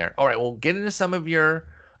one there. All right, we'll get into some of your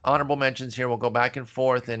honorable mentions here. We'll go back and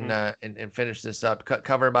forth and finish this up.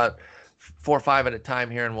 Cover about 4 or 5 at a time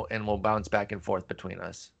here, and we'll bounce back and forth between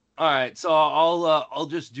us. All right, so I'll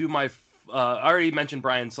just do my. I already mentioned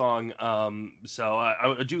Brian's song, so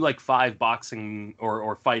I do like 5 boxing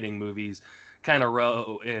or fighting movies, kind of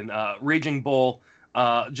row in Raging Bull.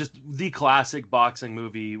 Just the classic boxing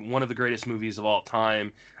movie, one of the greatest movies of all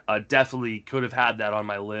time. Definitely could have had that on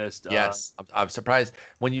my list. Yes, I'm surprised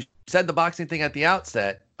when you said the boxing thing at the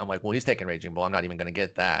outset. I'm like, well, he's taking Raging Bull. I'm not even going to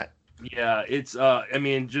get that. Yeah, it's. I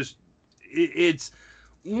mean, just it's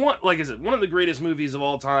one. Like I said, one of the greatest movies of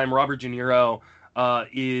all time. Robert De Niro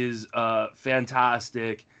is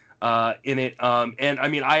fantastic in it. And I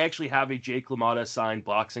mean, I actually have a Jake LaMotta signed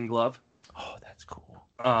boxing glove. Oh, that's cool.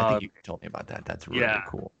 I think you told me about that. That's really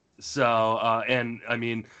cool. And I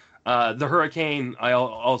mean, the Hurricane,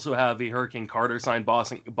 also have a Hurricane Carter signed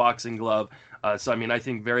boxing glove. So I mean, I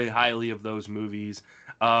think very highly of those movies.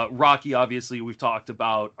 Rocky, obviously, we've talked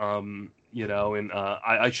about. And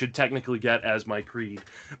I should technically get as my Creed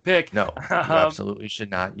pick. No, you absolutely should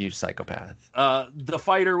not use Psychopath. The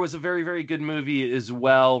Fighter was a very, very good movie as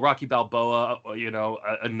well. Rocky Balboa,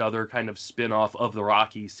 another kind of spin-off of the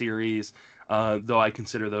Rocky series. Though I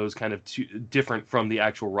consider those kind of different from the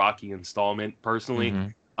actual Rocky installment,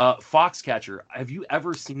 personally. Foxcatcher. Have you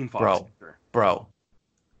ever seen Foxcatcher? Bro,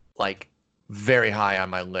 like very high on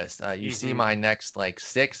my list. You see my next like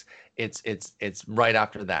 6. It's right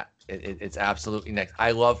after that. It's absolutely next.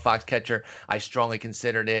 I love Foxcatcher. I strongly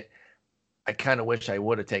considered it. I kind of wish I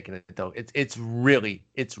would have taken it though. It's really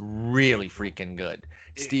freaking good.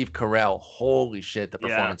 Steve Carell, holy shit, the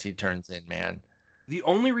performance he turns in, man. The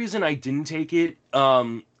only reason I didn't take it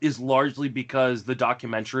is largely because the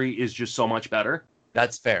documentary is just so much better.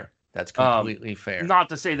 That's fair. That's completely fair. Not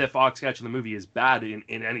to say that Foxcatcher the movie is bad in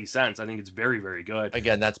any sense. I think it's very, very good.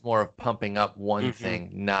 Again, that's more of pumping up one thing,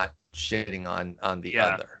 not shitting on the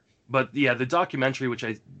other. But yeah, the documentary, which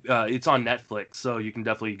it's on Netflix, so you can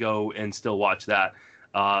definitely go and still watch that.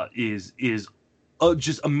 Is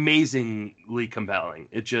just amazingly compelling.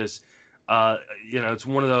 It just it's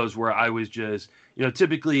one of those where I was just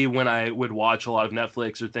typically when I would watch a lot of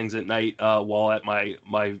Netflix or things at night while at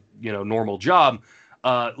my normal job.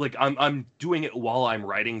 Like I'm doing it while I'm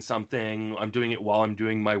writing something. I'm doing it while I'm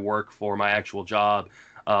doing my work for my actual job,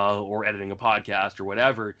 or editing a podcast or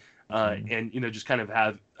whatever. And just kind of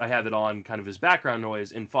I have it on kind of as background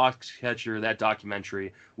noise. And Foxcatcher, that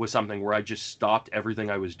documentary, was something where I just stopped everything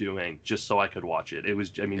I was doing just so I could watch it. It was,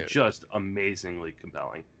 just amazingly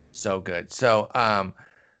compelling. So good. So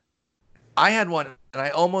I had one, and I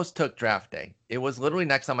almost took Draft Day. It was literally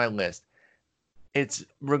next on my list. It's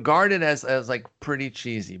regarded as like pretty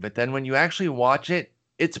cheesy, but then when you actually watch it,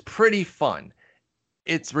 it's pretty fun.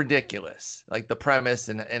 It's ridiculous, like the premise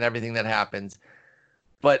and everything that happens.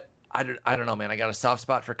 But I don't know, man. I got a soft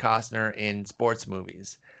spot for Costner in sports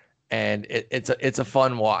movies, and it's a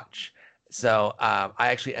fun watch. So I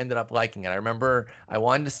actually ended up liking it. I remember I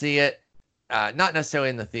wanted to see it, not necessarily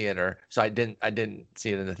in the theater, so I didn't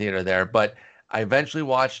see it in the theater there, but I eventually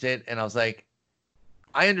watched it, and I was like,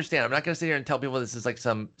 I understand. I'm not going to sit here and tell people this is like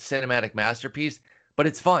some cinematic masterpiece, but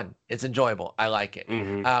it's fun. It's enjoyable. I like it.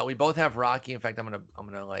 We both have Rocky. In fact, I'm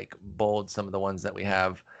gonna like bold some of the ones that we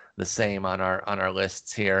have the same on our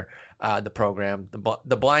lists here. The program,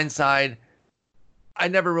 the Blind Side. I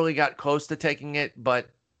never really got close to taking it, but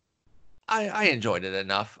I enjoyed it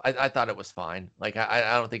enough. I thought it was fine. Like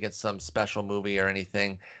I don't think it's some special movie or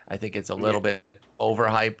anything. I think it's a little bit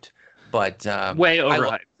overhyped, but way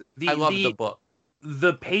overhyped. I love the book.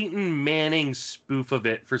 The Peyton Manning spoof of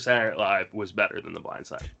it for Saturday Night Live was better than The Blind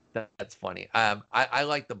Side. That's funny. I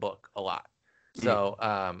like the book a lot, so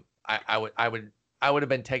I would have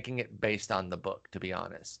been taking it based on the book, to be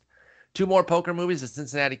honest. 2 more poker movies: The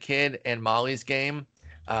Cincinnati Kid and Molly's Game.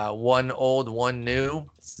 One old, one new.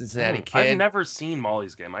 Cincinnati Kid. I've never seen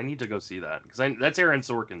Molly's Game. I need to go see that because that's Aaron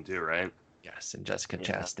Sorkin too, right? Yes, and Jessica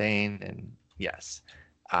Chastain, and yes.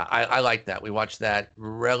 I like that. We watched that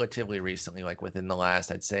relatively recently, like within the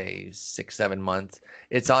last, I'd say 6-7 months.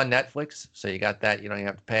 It's on Netflix, so you got that. You don't even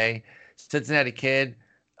have to pay. Cincinnati Kid,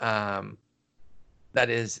 that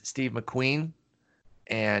is Steve McQueen,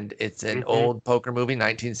 and it's an old poker movie,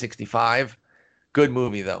 1965. Good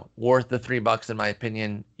movie, though. Worth the $3 in my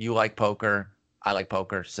opinion. You like poker. I like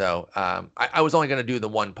poker. So I was only going to do the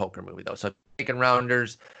one poker movie, though. So taking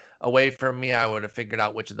Rounders away from me, I would have figured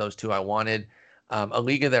out which of those 2 I wanted. A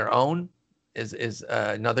League of Their Own is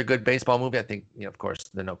another good baseball movie. I think, of course,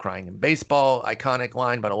 the No Crying in Baseball, iconic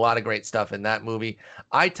line, but a lot of great stuff in that movie.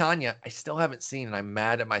 I, Tonya, I still haven't seen, and I'm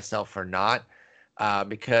mad at myself for not,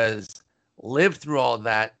 because lived through all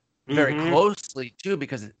that very closely, too,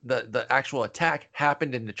 because the actual attack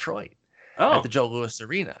happened in Detroit at the Joe Louis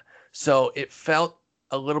Arena. So it's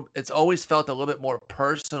always felt a little bit more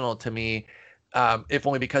personal to me, if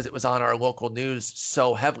only because it was on our local news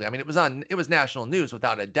so heavily. I mean, it was national news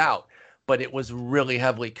without a doubt, but it was really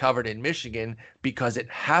heavily covered in Michigan because it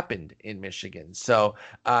happened in Michigan. So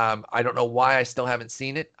I don't know why I still haven't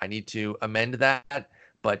seen it. I need to amend that,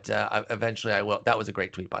 but eventually I will. That was a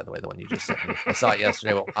great tweet, by the way, the one you just sent me. I saw it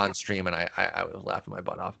yesterday on stream, and I was laughing my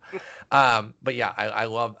butt off. But yeah, I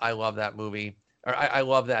love that movie. Or I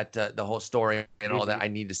love that the whole story and all that. I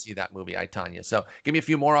need to see that movie, I, Tonya. So give me a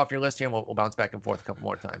few more off your list here, and we'll bounce back and forth a couple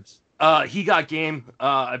more times. He Got Game.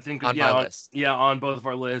 I think on my list. Yeah, on both of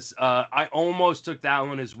our lists. I almost took that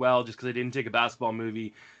one as well, just because I didn't take a basketball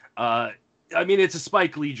movie. I mean, it's a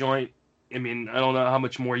Spike Lee joint. I mean, I don't know how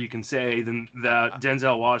much more you can say than that.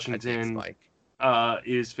 Denzel Washington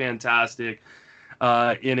is fantastic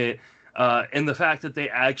in it. And the fact that they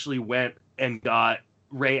actually went and got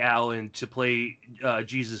Ray Allen to play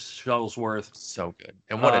Jesus Shuttlesworth. So good.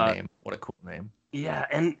 And what a name. What a cool name. Yeah,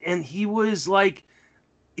 and he was like,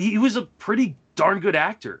 he was a pretty darn good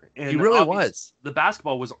actor. And he really was. The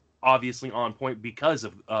basketball was obviously on point because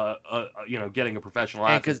of getting a professional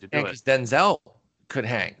athlete to do it. Because Denzel could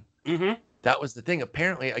hang. Mm-hmm. That was the thing.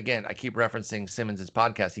 Apparently, again, I keep referencing Simmons'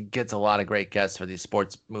 podcast. He gets a lot of great guests for these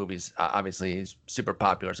sports movies. Obviously, he's super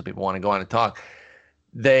popular, so people want to go on and talk.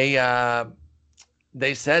 They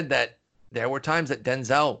said that there were times that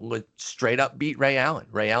Denzel would straight up beat Ray Allen.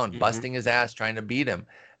 Ray Allen busting his ass trying to beat him,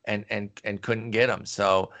 and couldn't get him.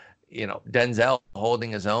 So, Denzel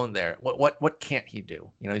holding his own there. What can't he do?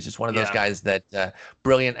 He's just one of those guys that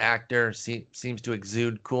brilliant actor, seems to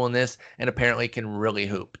exude coolness, and apparently can really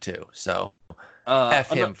hoop too. So F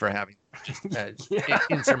him for having just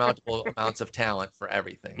insurmountable amounts of talent for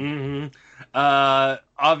everything.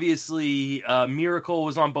 Obviously, Miracle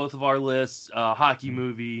was on both of our lists. Hockey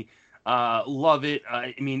movie. Love it.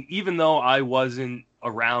 I mean, even though I wasn't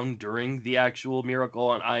around during the actual Miracle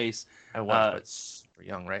on Ice. I was super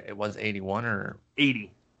young, right? It was 81 or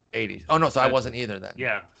 80. 80. Oh no, so I wasn't either then.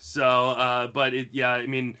 Yeah. So, but I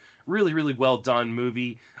mean, really, really well done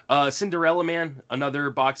movie. Cinderella Man, another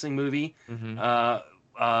boxing movie.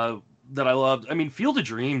 That I loved. I mean, Field of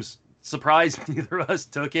Dreams. Surprised neither of us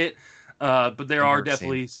took it. But there are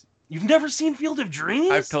definitely. You've never seen Field of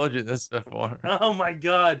Dreams? I've told you this before. Oh my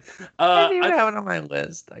god! I didn't even have it on my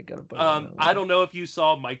list. I gotta put it on my list. I don't know if you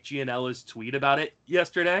saw Mike Gianella's tweet about it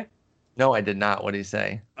yesterday. No, I did not. What did he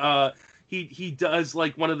say? He does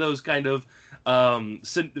like one of those kind of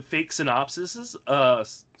fake synopses.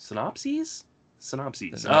 Synopses.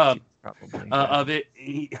 Probably. Of it.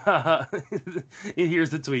 Here's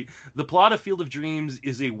the tweet. The plot of Field of Dreams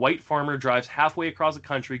is a white farmer drives halfway across the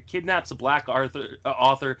country, kidnaps a black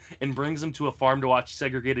author, and brings him to a farm to watch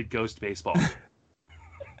segregated ghost baseball.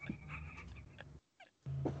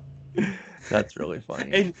 That's really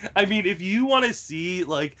funny. And I mean, if you want to see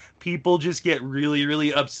like people just get really,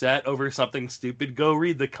 really upset over something stupid, go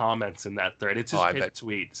read the comments in that thread. It's his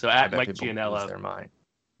tweet. So at Mike Gianella. Their mind.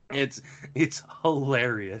 It's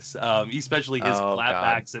hilarious, especially his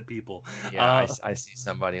clapbacks at people. Yeah, I see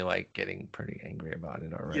somebody like getting pretty angry about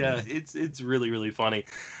it already. Yeah, it's really, really funny.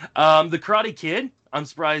 The Karate Kid. I'm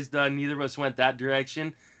surprised neither of us went that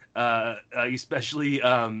direction. Especially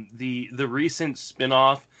the recent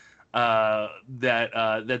spinoff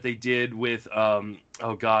that they did with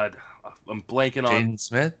oh god, I'm blanking on Jaden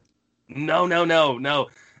Smith. No.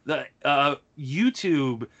 The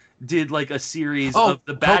YouTube did like a series of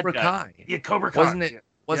the bad Cobra guy. Kai. Yeah, Cobra Kai.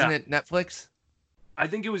 Wasn't it Netflix? I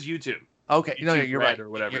think it was YouTube. Okay, YouTube no, you're Red right.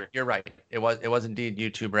 Or whatever. You're right. It was indeed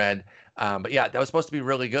YouTube Red. But yeah, that was supposed to be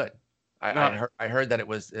really good. I heard that it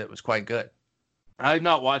was quite good. I've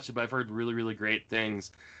not watched it, but I've heard really, really great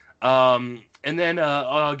things. And then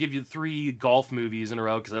I'll give you 3 golf movies in a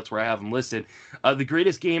row because that's where I have them listed. The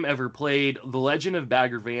Greatest Game Ever Played, The Legend of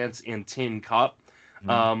Bagger Vance, and Tin Cup.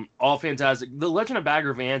 All fantastic. The Legend of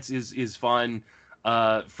Bagger Vance is fun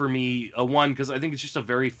for me. One, because I think it's just a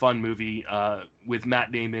very fun movie with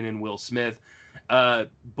Matt Damon and Will Smith.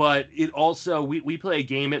 But it also, we play a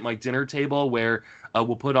game at my dinner table where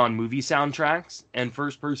we'll put on movie soundtracks, and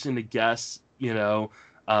first person to guess, the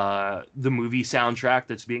movie soundtrack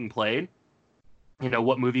that's being played,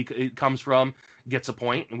 what movie it comes from, gets a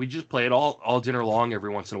point, and we just play it all dinner long every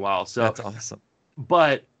once in a while. So that's awesome.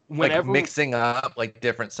 But whenever like mixing up like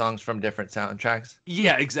different songs from different soundtracks.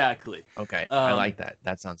 Yeah, exactly. Okay, I like that.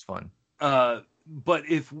 That sounds fun. But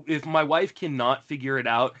if my wife cannot figure it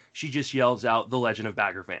out, she just yells out "The Legend of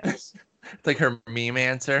Bagger Vance." It's like her meme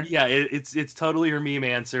answer. Yeah, it's totally her meme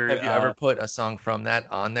answer. Have you ever put a song from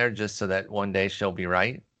that on there just so that one day she'll be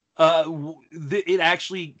right? It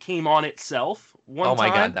actually came on itself one time. Oh my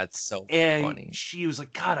god, that's so and funny. She was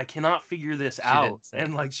like, "God, I cannot figure this out,"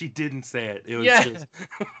 and like she didn't say it. It was just...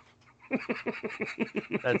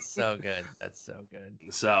 That's so good. That's so good.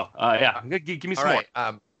 So yeah, give me some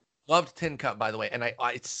more. Loved Tin Cup, by the way, and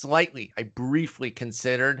I briefly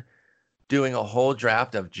considered doing a whole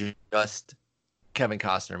draft of just Kevin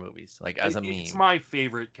Costner movies, like as a meme. It's my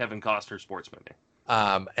favorite Kevin Costner sports movie.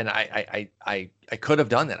 And I could have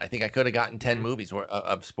done that. I think I could have gotten 10 movies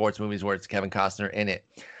of sports movies where it's Kevin Costner in it.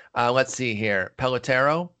 Let's see here.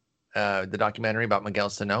 Pelotero, the documentary about Miguel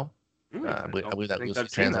Sano. I believe that loosely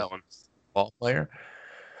translates ball player.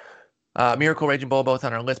 Miracle, Raging Bull, both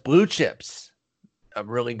on our list. Blue Chips. a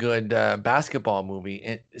really good basketball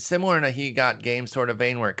movie. Similar in a He Got Game sort of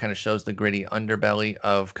vein, where it kind of shows the gritty underbelly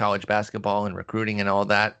of college basketball and recruiting and all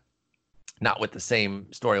that. Not with the same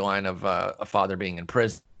storyline of a father being in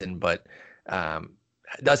prison, but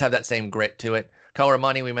it does have that same grit to it. Color of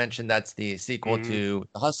Money, we mentioned, that's the sequel to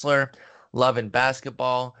The Hustler. Love and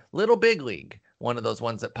Basketball, Little Big League, one of those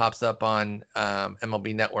ones that pops up on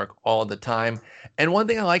MLB Network all the time. And one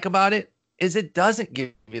thing I like about it is it doesn't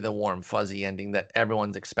give you the warm, fuzzy ending that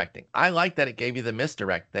everyone's expecting. I like that it gave you the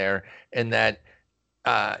misdirect there, and that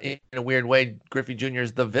in a weird way, Griffey Jr.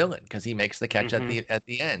 is the villain because he makes the catch at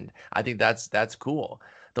the end. I think that's cool.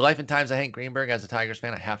 The Life and Times of Hank Greenberg, as a Tigers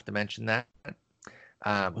fan, I have to mention that.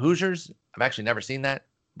 Hoosiers, I've actually never seen that,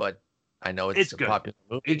 but I know it's a good. popular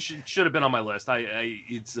movie. It should have been on my list.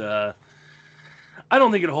 I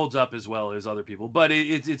don't think it holds up as well as other people, but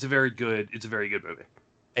it's a very good movie.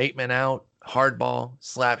 8 Men Out, Hardball,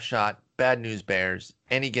 Slapshot, Bad News Bears,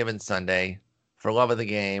 Any Given Sunday, For Love of the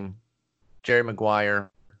Game, Jerry Maguire,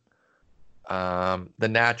 The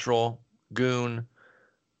Natural, Goon,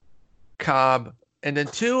 Cobb, and then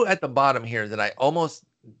 2 at the bottom here that I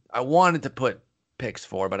wanted to put picks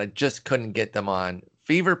for, but I just couldn't get them on.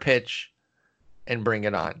 Fever Pitch and Bring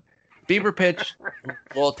It On. Fever Pitch,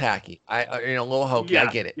 a little tacky. A little hokey. Yeah,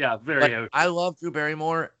 I get it. Yeah, very hokey. I love Drew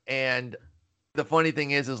Barrymore, and the funny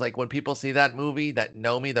thing is like when people see that movie that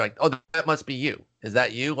know me, they're like, "Oh, that must be you. Is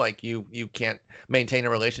that you? Like you can't maintain a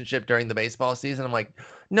relationship during the baseball season?" I'm like,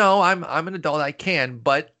 "No, I'm an adult. I can,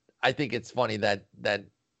 but I think it's funny that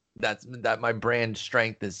my brand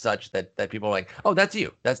strength is such that people are like, oh, that's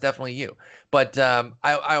you. That's definitely you." But I'm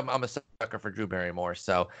a sucker for Drew Barrymore,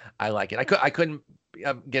 so I like it. I couldn't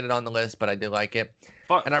get it on the list, but I did like it.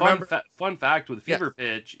 Fun fact with Fever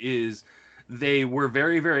Pitch is they were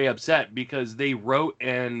very, very upset because they wrote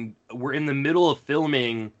and were in the middle of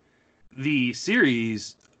filming the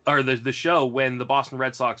series or the show when the Boston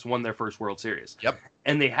Red Sox won their first World Series. Yep.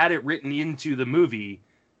 And they had it written into the movie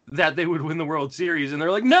that they would win the World Series, and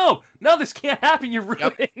they're like, no, this can't happen. You're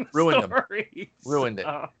ruining the story. Ruined it.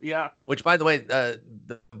 Yeah. Which, by the way, the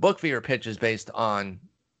book Fever Pitch is based on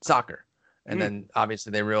soccer. And then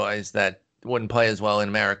obviously they realized that it wouldn't play as well in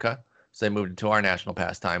America, so they moved it to our national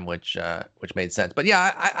pastime, which made sense. But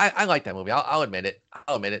yeah, I like that movie. I'll admit it.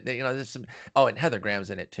 There's some. Oh, and Heather Graham's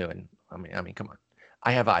in it too. And I mean, come on.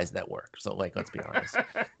 I have eyes that work. So let's be honest.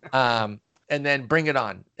 And then Bring It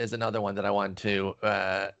On is another one that I wanted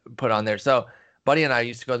to put on there. So Buddy and I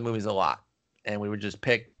used to go to the movies a lot, and we would just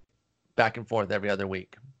pick back and forth every other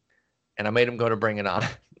week. And I made him go to Bring It On.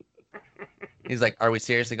 He's like, "Are we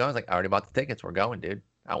seriously going?" I was like, "I already bought the tickets. We're going, dude.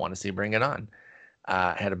 I want to see Bring It On."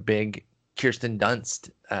 Had a big Kirsten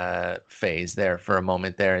Dunst phase there for a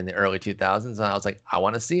moment there in the early 2000s. And I was like, I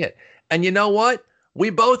want to see it. And you know what?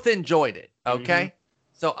 We both enjoyed it. Okay.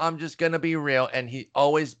 So I'm just going to be real. And he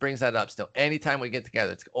always brings that up still. Anytime we get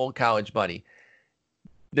together, it's old college buddy.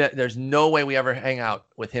 There's no way we ever hang out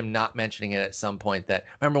with him not mentioning it at some point. That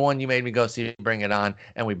remember when you made me go see Bring It On,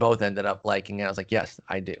 and we both ended up liking it. I was like, yes,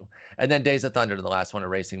 I do. And then Days of Thunder, the last one, a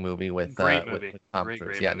racing movie with Tom Cruise.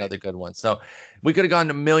 Great yeah, another good one. So we could have gone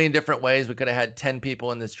a million different ways. We could have had 10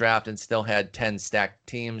 people in this draft and still had 10 stacked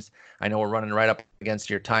teams. I know we're running right up against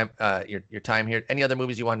your time. Your time here. Any other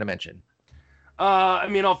movies you wanted to mention?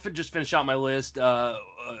 I'll just finish out my list. A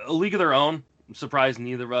League of Their Own. I'm surprised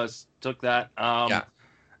neither of us took that. Yeah.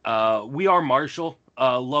 We Are Marshall.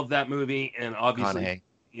 Love that movie, and obviously,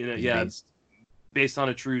 it's based on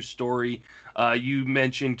a true story. You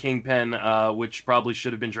mentioned Kingpin, which probably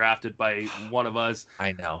should have been drafted by one of us.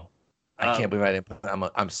 I know. I can't believe I didn't put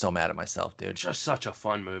that. I'm so mad at myself, dude. Just such a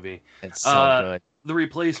fun movie. It's so good. The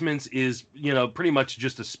Replacements is, pretty much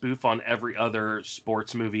just a spoof on every other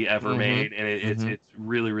sports movie ever made, and it's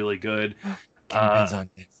really, really good. Kingpin's on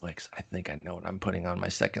Netflix. I think I know what I'm putting on my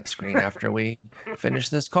second screen after we finish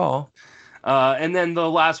this call. And then the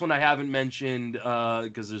last one I haven't mentioned,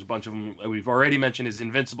 because there's a bunch of them we've already mentioned, is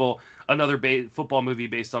Invincible, another football movie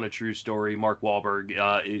based on a true story. Mark Wahlberg.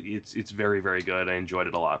 It's very, very good. I enjoyed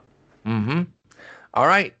it a lot. All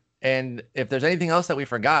right. And if there's anything else that we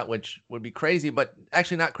forgot, which would be crazy, but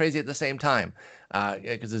actually not crazy at the same time,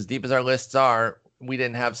 because as deep as our lists are, we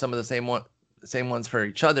didn't have some of the same ones for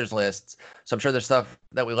each other's lists. So I'm sure there's stuff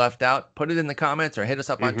that we left out. Put it in the comments or hit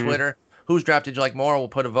us up on Twitter. Whose draft did you like more? We'll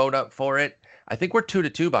put a vote up for it. I think we're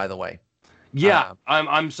 2-2, by the way. Yeah,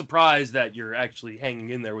 I'm surprised that you're actually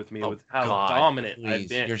hanging in there with me with how dominant I've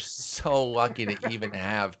been. You're so lucky to even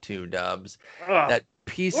have 2 dubs. That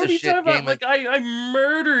piece of shit game. Like I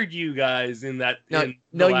murdered you guys in that.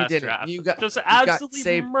 No, you didn't. Draft. You got just absolutely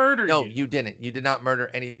saved. murdered. No, you didn't. You did not murder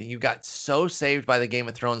anything. You got so saved by the Game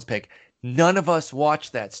of Thrones pick. None of us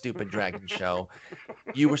watched that stupid dragon show.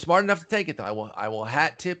 You were smart enough to take it, though. I will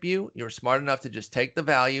hat tip you. You were smart enough to just take the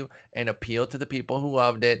value and appeal to the people who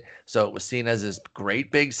loved it. So it was seen as this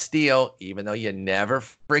great big steal, even though you never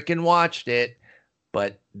freaking watched it.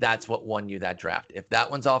 But that's what won you that draft. If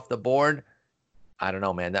that one's off the board, I don't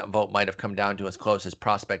know, man. That vote might have come down to as close as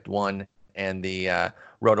Prospect One and the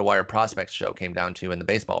RotoWire Prospects show came down to in the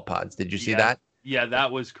baseball pods. Did you see that? Yeah,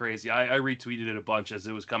 that was crazy. I retweeted it a bunch as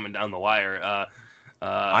it was coming down the wire.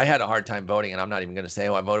 I had a hard time voting, and I'm not even going to say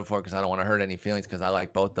who I voted for because I don't want to hurt any feelings because I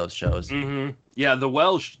like both those shows. Mm-hmm. Yeah, the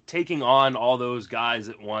Welsh taking on all those guys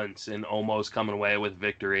at once and almost coming away with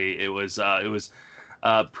victory. It was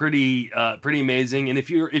pretty amazing. And if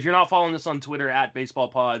you're not following us on Twitter at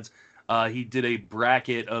BaseballPods, he did a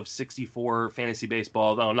bracket of 64 fantasy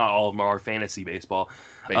baseball. No, not all of them are fantasy baseball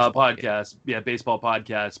podcasts. Yeah, baseball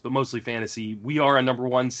podcasts, but mostly fantasy. We are a number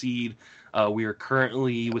 1 seed. We are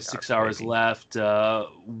currently with 6 hours left,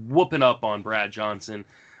 whooping up on Brad Johnson.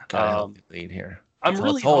 Lead here. I'm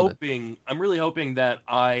really hoping that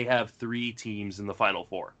I have 3 teams in the Final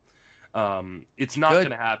Four. It's not going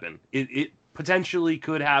to happen. It potentially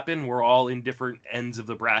could happen. We're all in different ends of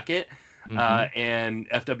the bracket. And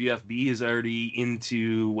FWFB is already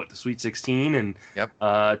into the Sweet 16, and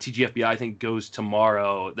TGFBI I think goes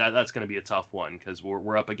tomorrow. That's going to be a tough one because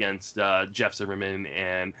we're up against Jeff Zimmerman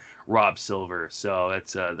and Rob Silver, so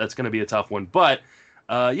that's going to be a tough one. But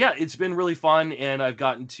it's been really fun, and I've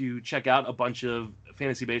gotten to check out a bunch of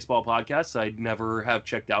fantasy baseball podcasts I'd never have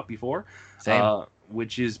checked out before. Same.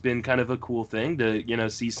 Which has been kind of a cool thing to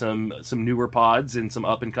see some newer pods and some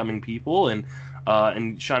up and coming people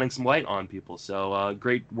and shining some light on people. So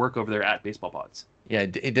great work over there at Baseball Pods. Yeah,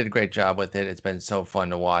 it did a great job with it. It's been so fun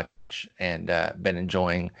to watch and been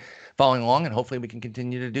enjoying following along, and hopefully we can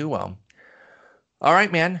continue to do well. All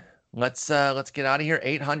right, man. Let's get out of here.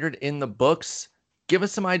 800 in the books. Give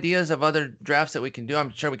us some ideas of other drafts that we can do. I'm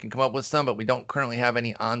sure we can come up with some, but we don't currently have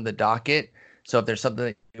any on the docket. So if there's something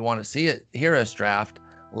that you want to hear us draft,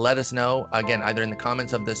 let us know. Again, either in the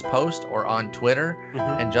comments of this post or on Twitter.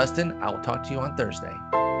 And Justin, I will talk to you on Thursday.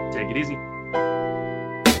 Take it easy.